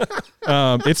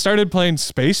 It started playing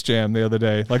Space Jam the other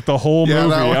day, like the whole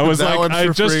movie. I was like, I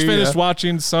just finished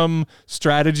watching some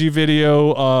strategy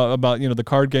video about the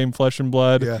card game Flesh and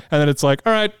Blood, and then it's like,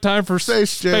 all right, time for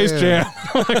Space Jam.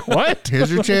 I'm like, what?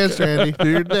 Here's your chance, Randy. Do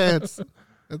your dance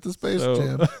at the Space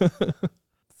Jam.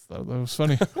 That was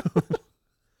funny.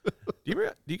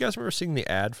 Do you guys remember seeing the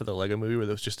ad for the Lego movie where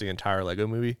it was just the entire Lego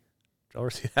movie? Did y'all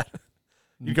ever see that?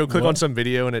 You'd go click on some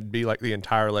video and it'd be like the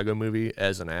entire Lego movie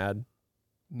as an ad.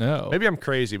 No. Maybe I'm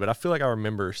crazy, but I feel like I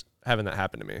remember having that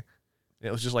happen to me. And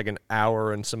it was just like an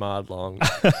hour and some odd long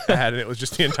ad, and it was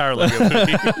just the entire Lego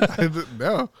movie. I didn't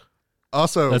know.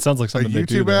 Also, that sounds like something a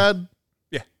YouTube ad?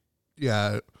 Yeah.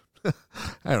 Yeah.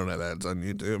 I don't have ads on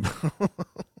YouTube.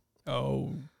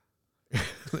 Oh.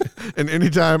 And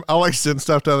anytime I'll like send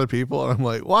stuff to other people and I'm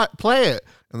like, what? Play it.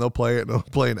 And they'll play it and they'll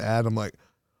play an ad. I'm like,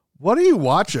 what are you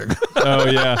watching? Oh,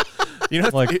 yeah. You know,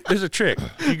 like there's a trick.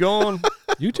 You go on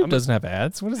YouTube doesn't have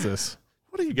ads. What is this?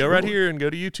 What are you go doing? Right here and go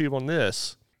to YouTube on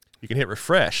this. You can hit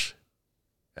refresh.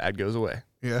 The ad goes away.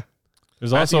 Yeah.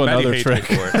 There's also another trick.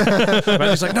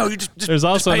 Matthew's like, no, you just there's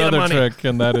also just another trick,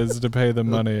 and that is to pay the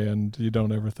money, and you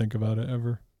don't ever think about it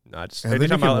ever. No, just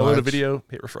anytime I load a video,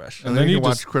 hit refresh. And then you can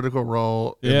watch Critical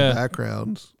Role in the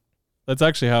background. That's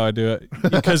actually how I do it.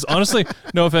 Because honestly,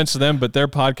 no offense to them, but their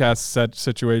podcast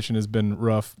situation has been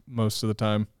rough most of the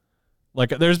time.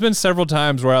 Like, there's been several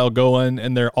times where I'll go in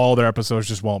and all their episodes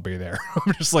just won't be there.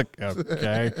 I'm just like,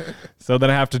 okay. So then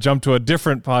I have to jump to a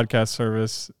different podcast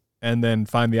service and then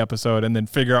find the episode and then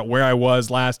figure out where I was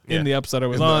last in the episode I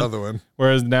was on. The other one.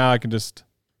 Whereas now I can just,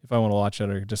 if I want to watch it,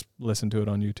 I can just listen to it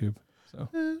on YouTube. So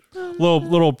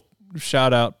little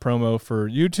shout out promo for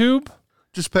YouTube.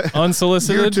 Just pay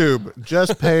unsolicited. YouTube.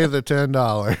 Just pay the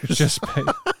 $10. Just pay.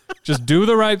 Just do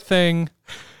the right thing.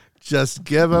 Just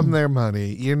give them their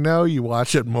money. You know you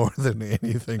watch it more than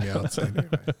anything else anyway.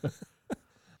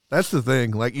 That's the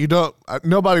thing. Like, you don't.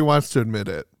 Nobody wants to admit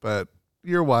it, but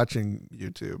you're watching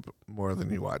YouTube more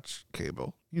than you watch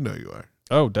cable. You know you are.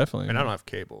 Oh, definitely. And I don't have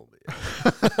cable.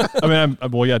 I mean,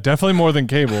 well, yeah, definitely more than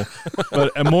cable,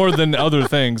 but more than other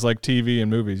things like TV and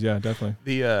movies. Yeah, definitely.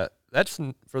 That's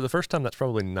for the first time. That's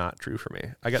probably not true for me.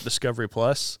 I got Discovery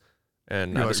Plus,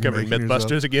 and I discovered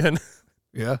MythBusters again.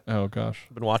 Yeah. Oh gosh.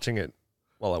 I've been watching it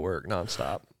while I work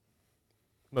nonstop,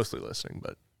 mostly listening.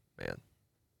 But man,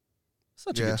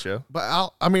 such a good show.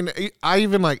 But I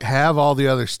even like have all the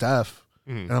other stuff,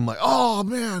 and I'm like, oh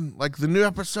man, like the new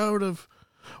episode of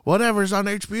whatever's on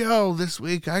HBO this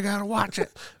week, I gotta watch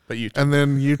it. But YouTube,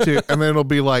 and then it'll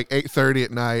be like 8:30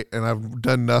 at night, and I've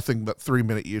done nothing but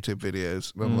 3-minute YouTube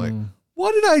videos, and I'm like,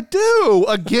 What did I do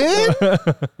again?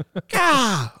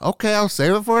 Okay, I'll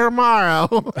save it for tomorrow.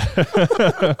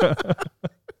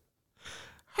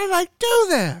 How did I do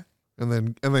that? And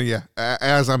then, yeah,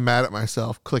 as I'm mad at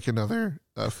myself, click another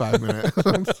 5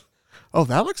 minutes. Oh,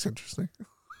 that looks interesting.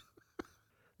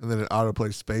 And then it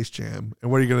autoplays Space Jam.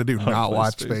 And what are you going to do? Not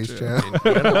watch Space Jam?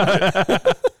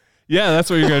 Yeah,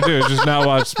 that's what you're going to do. Just not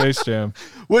watch Space Jam.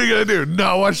 What are you going to do?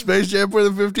 Not watch Space Jam for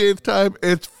the 58th time?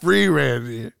 It's free,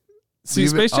 Randy. See,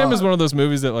 Space Jam is one of those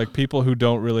movies that like people who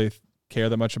don't really care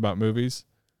that much about movies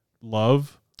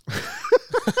love.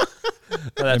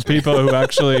 And people who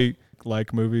actually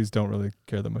like movies don't really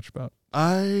care that much about.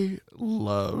 I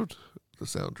loved the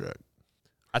soundtrack.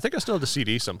 I think I still have the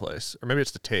CD someplace, or maybe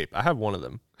it's the tape. I have one of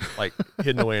them, like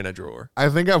hidden away in a drawer. I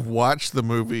think I've watched the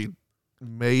movie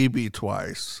maybe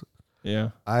twice. Yeah.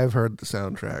 I've heard the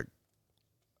soundtrack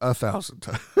 1,000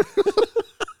 times.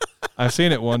 I've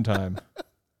seen it one time,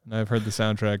 and I've heard the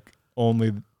soundtrack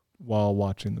only while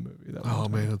watching the movie. Oh,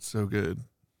 man, it's so good.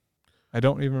 I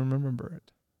don't even remember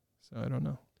it, so I don't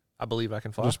know. I believe I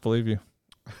can fly. Just believe you.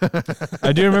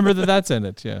 I do remember that that's in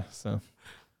it, yeah. So.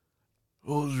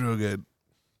 Oh, it was real good.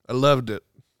 I loved it.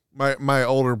 My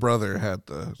older brother had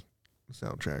the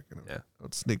soundtrack, and I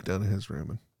would sneak down to his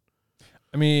room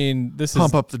and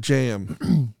pump up the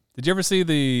jam. Did you ever see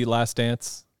The Last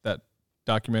Dance, that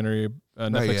documentary,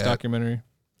 Netflix documentary?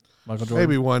 Michael Jordan?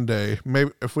 Maybe one day.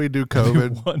 Maybe if we do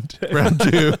COVID one day. round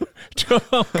 2.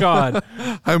 Oh God,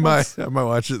 I might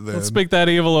watch it then. Let's speak that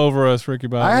evil over us, Ricky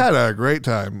Bobby. I had a great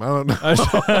time. I don't know.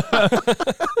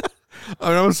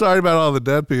 I'm sorry about all the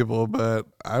dead people, but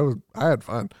I had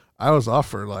fun. I was off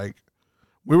for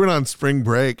we went on spring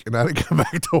break, and I didn't come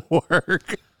back to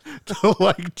work till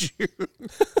June.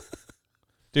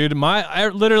 Dude, we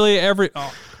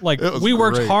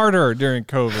worked harder during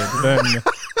COVID than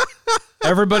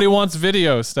everybody wants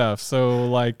video stuff.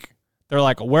 So they're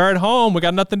like, we're at home, we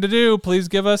got nothing to do. Please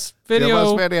give us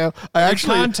video. Content.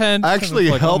 I actually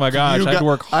helped. Oh my gosh, I had to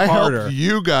work harder. I helped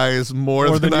you guys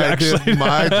more than I did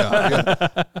my job.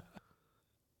 Yeah.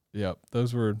 Yep,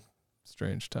 those were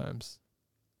strange times.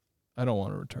 I don't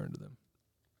want to return to them,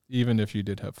 even if you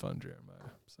did have fun,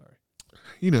 Jeremiah. Sorry.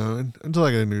 Until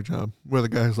I get a new job where the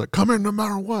guy's like, come in no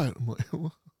matter what. I'm like,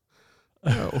 well,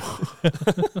 no.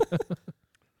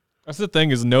 That's the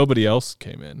thing, is nobody else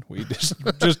came in. We just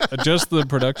the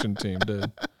production team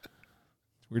did.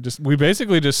 We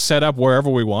basically just set up wherever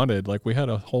we wanted. We had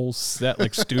a whole set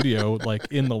studio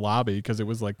in the lobby, because it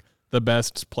was the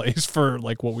best place for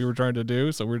what we were trying to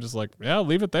do. So we're just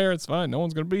leave it there. It's fine. No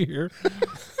one's gonna be here.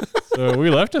 So we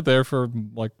left it there for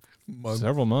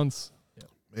several months.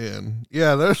 Man,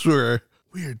 yeah, those were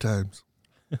weird times.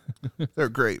 They're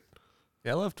great.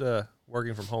 Yeah, I loved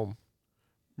working from home.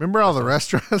 Remember all the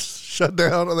restaurants shut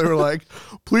down, and they were like,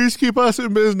 please keep us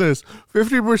in business.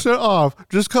 50% off.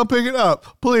 Just come pick it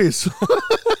up, please.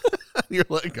 You're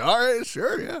like, all right,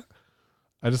 sure, yeah.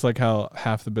 I just like how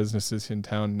half the businesses in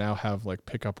town now have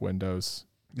pickup windows.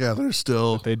 Yeah, they're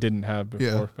still. That they didn't have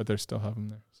before, but they still have them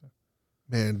there. So.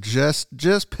 Man,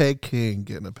 just pay King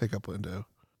getting a pickup window.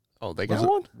 Oh, they got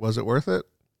one? Was it worth it?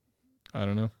 I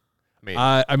don't know.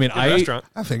 I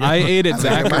ate at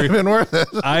Zachary's. It might have been worth it.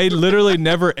 I literally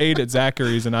never ate at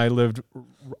Zachary's, and I lived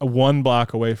 1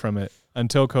 block away from it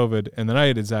until COVID, and then I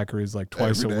ate at Zachary's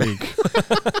twice a week.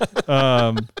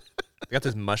 They got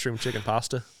this mushroom chicken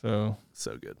pasta. So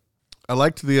good. I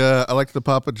liked the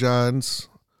Papa John's.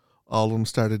 All of them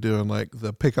started doing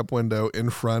the pickup window in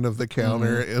front of the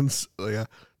counter, to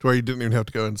where you didn't even have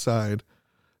to go inside.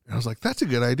 And I was like, that's a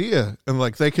good idea. And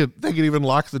they could even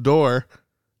lock the door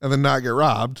and then not get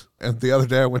robbed. And the other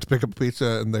day I went to pick up a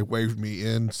pizza, and they waved me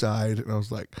inside, and I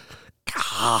was like,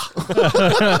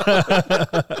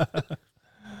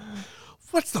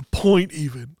 what's the point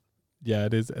even? Yeah,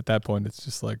 it is. At that point, it's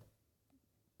just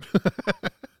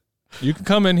you can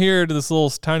come in here to this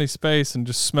little tiny space and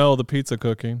just smell the pizza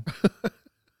cooking.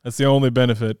 That's the only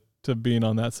benefit to being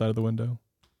on that side of the window.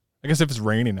 I guess if it's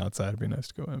raining outside, it'd be nice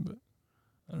to go in, but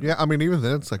yeah, I mean, even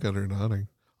then it's under an awning.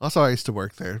 Also, I used to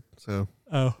work there, so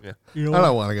yeah, I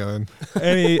don't want to go in.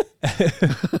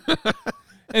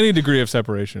 Any degree of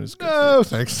separation is good. No,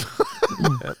 thanks.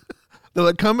 They're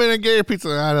like, come in and get your pizza.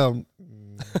 I don't.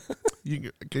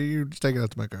 Can you just take it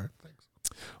out to my car? Thanks.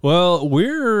 Well,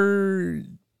 we're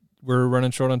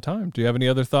running short on time. Do you have any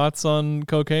other thoughts on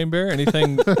Cocaine Bear?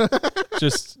 Anything?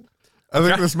 I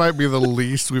think this might be the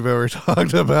least we've ever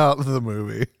talked about the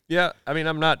movie. Yeah, I mean,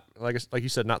 I'm not like you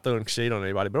said, not throwing shade on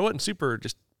anybody, but I wasn't super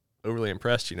just overly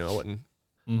impressed. I wasn't.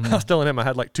 I was telling him I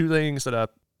had 2 things that I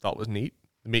thought was neat.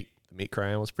 The meat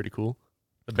crime was pretty cool.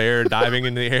 The bear diving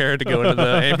in the air to go into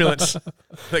the ambulance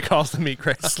that caused the meat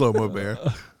crash. Slow-mo bear.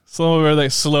 Slow-mo bear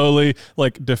that slowly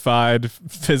like defied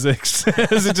physics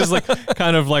as it just like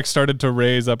kind of like started to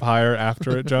raise up higher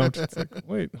after it jumped. It's like,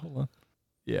 wait, hold on.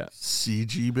 Yeah.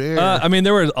 CG bear. I mean,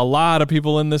 there were a lot of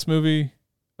people in this movie.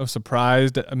 I was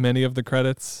surprised at many of the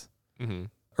credits. Mm-hmm.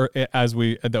 Or at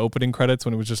the opening credits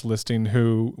when it was just listing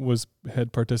who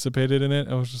had participated in it.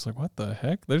 I was just like, what the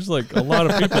heck? There's like a lot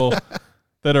of people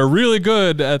that are really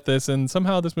good at this, and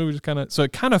somehow this movie just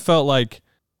it kind of felt like,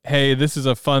 hey, this is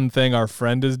a fun thing our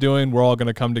friend is doing. We're all going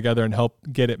to come together and help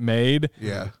get it made.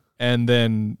 Yeah. And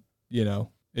then,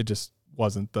 it just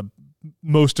wasn't the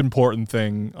most important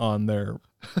thing on their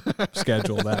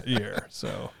schedule that year.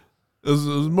 So it was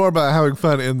more about having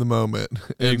fun in the moment.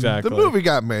 And exactly. The movie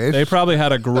got made. They probably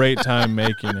had a great time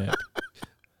making it.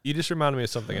 You just reminded me of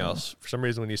something else. For some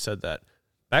reason, when you said that,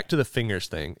 back to the fingers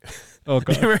thing. Oh,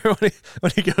 God. You remember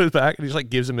when he goes back and he just like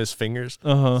gives him his fingers?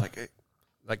 Uh-huh.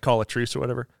 Like call a truce or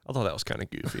whatever. I thought that was kind of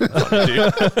goofy. Funny,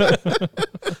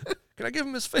 can I give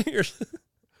him his fingers?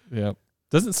 Yeah.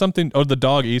 Doesn't something? Oh, the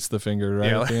dog eats the finger,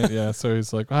 right? Yeah. Yeah. So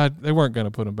he's like, they weren't going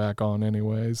to put him back on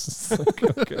anyways. It's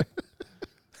like, okay.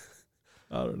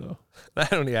 I don't know.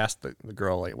 That when he asked the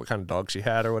girl like what kind of dog she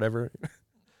had or whatever.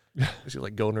 She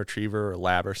like golden retriever or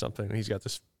lab or something. And he's got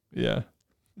this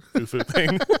foo-foo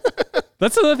thing.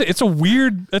 That's another thing. It's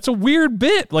a weird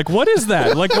bit. Like, what is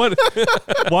that? Like, what?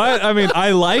 Why? I mean,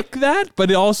 I like that, but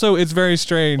it's very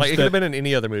strange. Like, it could have been in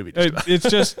any other movie. It's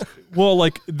just,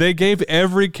 like, they gave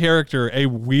every character a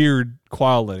weird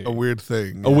quality. A weird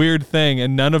thing. A weird thing,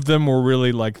 and none of them were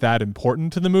really, like, that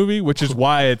important to the movie, which is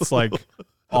why it's, like,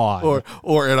 odd.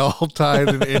 Or at all tied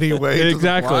in any way.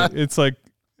 Exactly. It's like...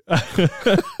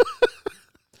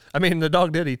 I mean, the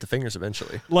dog did eat the fingers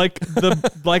eventually. But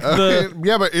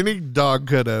any dog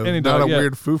could have. Not a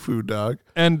weird foo-foo dog.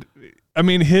 And I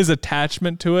mean, his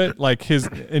attachment to it, like his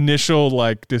initial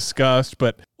like disgust,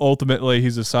 but ultimately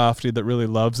he's a softie that really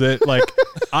loves it. Like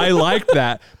I like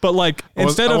that, but like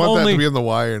instead of only that to be in The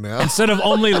Wire now, instead of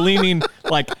only leaning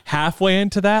like halfway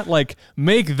into that, like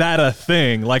make that a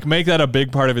thing, like make that a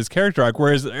big part of his character arc.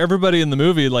 Whereas everybody in the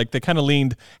movie, like they kind of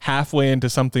leaned halfway into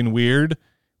something weird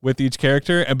with each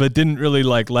character, but didn't really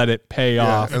like let it pay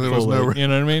off. And there was no, you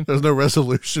know what I mean? There's no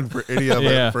resolution for any of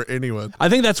it for anyone. I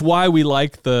think that's why we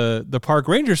like the park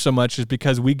ranger so much, is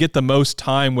because we get the most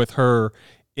time with her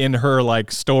in her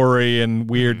like story and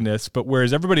weirdness. But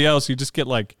whereas everybody else, you just get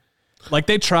like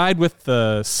they tried with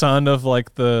the son of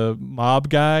like the mob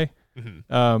guy,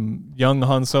 young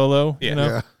Han Solo, you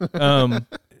know? Yeah.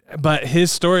 But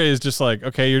his story is just like,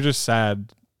 okay, you're just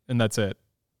sad and that's it.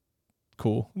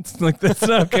 Cool. It's like, that's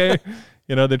okay.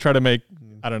 They try to make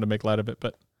light of it,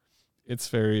 but it's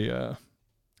very, it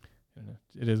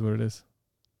is what it is.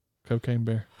 Cocaine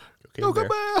Bear. Cocaine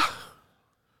Bear.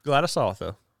 Glad I saw it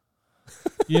though.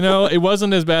 It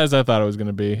wasn't as bad as I thought it was going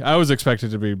to be. I was expected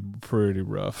to be pretty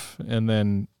rough. And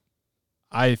then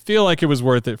I feel like it was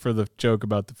worth it for the joke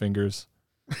about the fingers.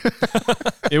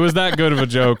 It was that good of a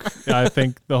joke. I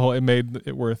think it made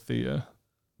it worth the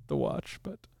watch,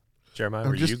 but. Jeremiah,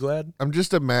 were you glad? I'm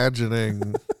just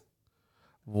imagining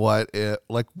what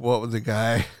would the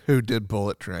guy who did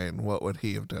Bullet Train, what would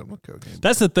he have done with cocaine?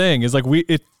 That's the thing, is like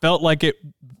it felt like it,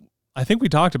 I think we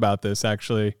talked about this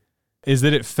actually, is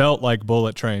that it felt like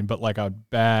Bullet Train, but like a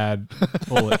bad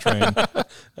Bullet Train.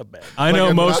 I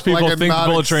know most people think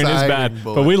Bullet Train is bad,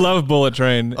 but we love Bullet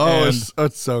Train. Oh,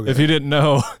 it's so good. If you didn't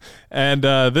know. And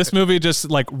this movie just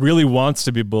like really wants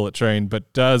to be Bullet Train,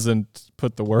 but doesn't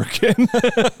put the work in.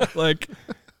 Like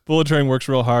Bullet Train works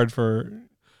real hard for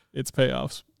its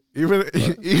payoffs.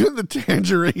 Even the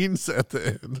tangerines at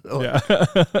the end. Yeah.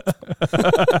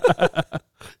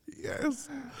 Yes.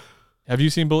 Have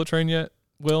you seen Bullet Train yet,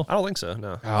 Will? I don't think so.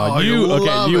 No. You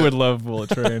would love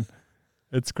Bullet Train.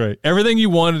 It's great. Everything you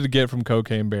wanted to get from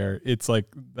Cocaine Bear, it's like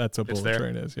that's what Bullet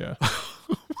Train is. Yeah.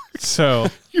 So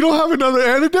you don't have another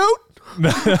antidote?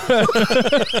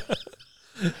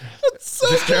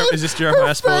 Is this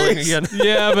Jeremiah spoiling again?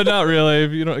 Yeah, but not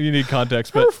really. You need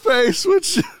context. But her face,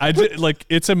 I did like.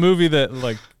 It's a movie that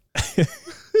like.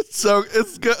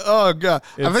 it's good. Oh god,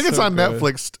 I think it's on good.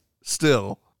 Netflix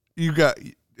still. You gotta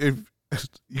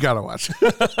watch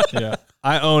it. Yeah,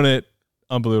 I own it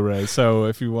on Blu-ray. So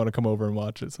if you want to come over and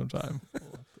watch it sometime.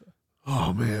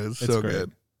 Oh man, it's so great.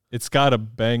 Good. It's got a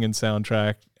banging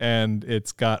soundtrack and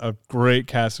it's got a great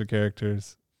cast of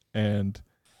characters, and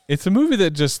it's a movie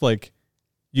that just like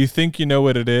you think you know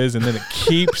what it is, and then it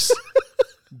keeps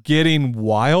getting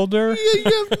wilder. Yeah,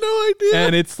 you have no idea.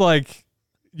 And it's like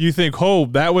you think, oh,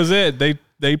 that was it. They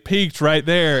they peaked right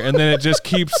there, and then it just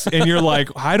keeps, and you're like,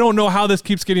 I don't know how this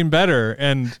keeps getting better.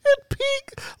 And it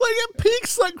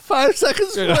peaks like 5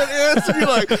 seconds before it ends, and you're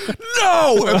like,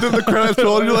 no, and then the credits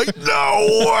roll, and you're like, no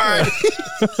way.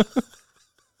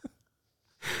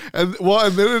 And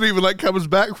then it even like comes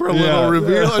back for a little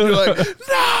reveal, and you're like,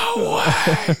 no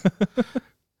way.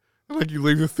 Like you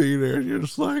leave the theater, and you're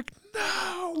just like,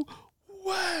 no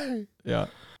way. Yeah,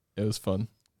 it was fun.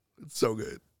 It's so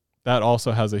good. That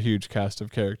also has a huge cast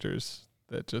of characters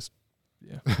that just,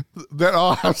 that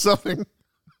all have something.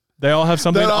 They all have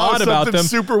something odd about them.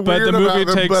 Super weird, but the movie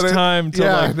takes time to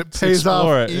and it pays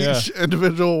off each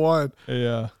individual one.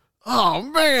 Yeah. Oh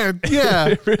man,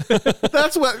 yeah.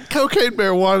 That's what Cocaine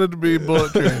Bear wanted to be in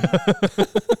Bullet Train.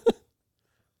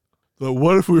 So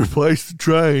what if we replaced the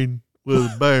train with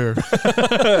a bear?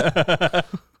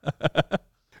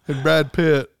 And Brad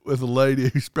Pitt with a lady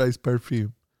who sprays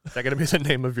perfume. Is that going to be the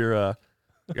name of your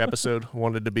episode?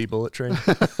 Wanted to be Bullet Train?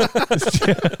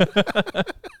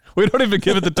 We don't even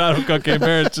give it the title Cocaine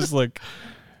Bear. It's just like,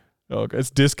 it's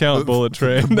Discount Bullet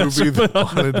Train. The movie that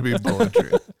wanted to be Bullet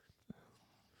Train.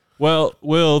 Well,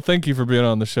 Will, thank you for being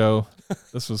on the show.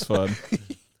 This was fun.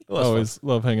 Always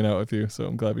love hanging out with you, so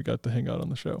I'm glad we got to hang out on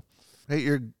the show. Hey,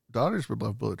 your daughters would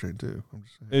love Bullet Train too. I'm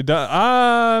just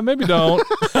saying. Maybe don't.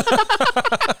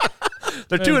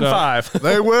 They're 2 and 5.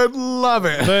 They would love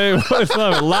it. They would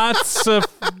love it. Lots of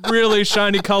really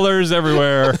shiny colors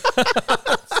everywhere.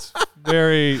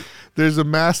 It's There's a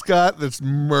mascot that's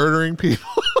murdering people.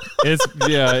 It's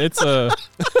They would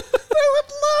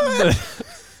love it.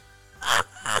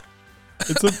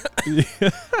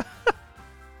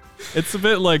 It's a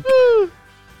bit like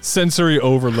sensory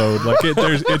overload. Like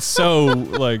there's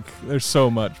so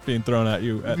much being thrown at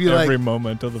you at every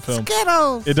moment of the film.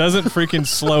 Skittles. It doesn't freaking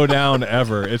slow down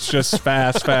ever. It's just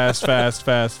fast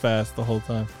the whole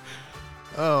time.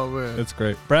 Oh man, it's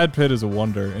great. Brad Pitt is a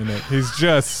wonder in it. He's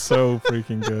just so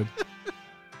freaking good.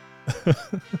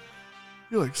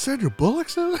 You're like, Sandra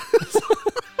Bullock's in it?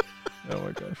 Oh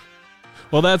my gosh.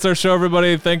 Well, that's our show,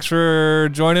 everybody. Thanks for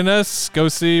joining us. Go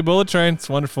see Bullet Train. It's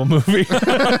a wonderful movie.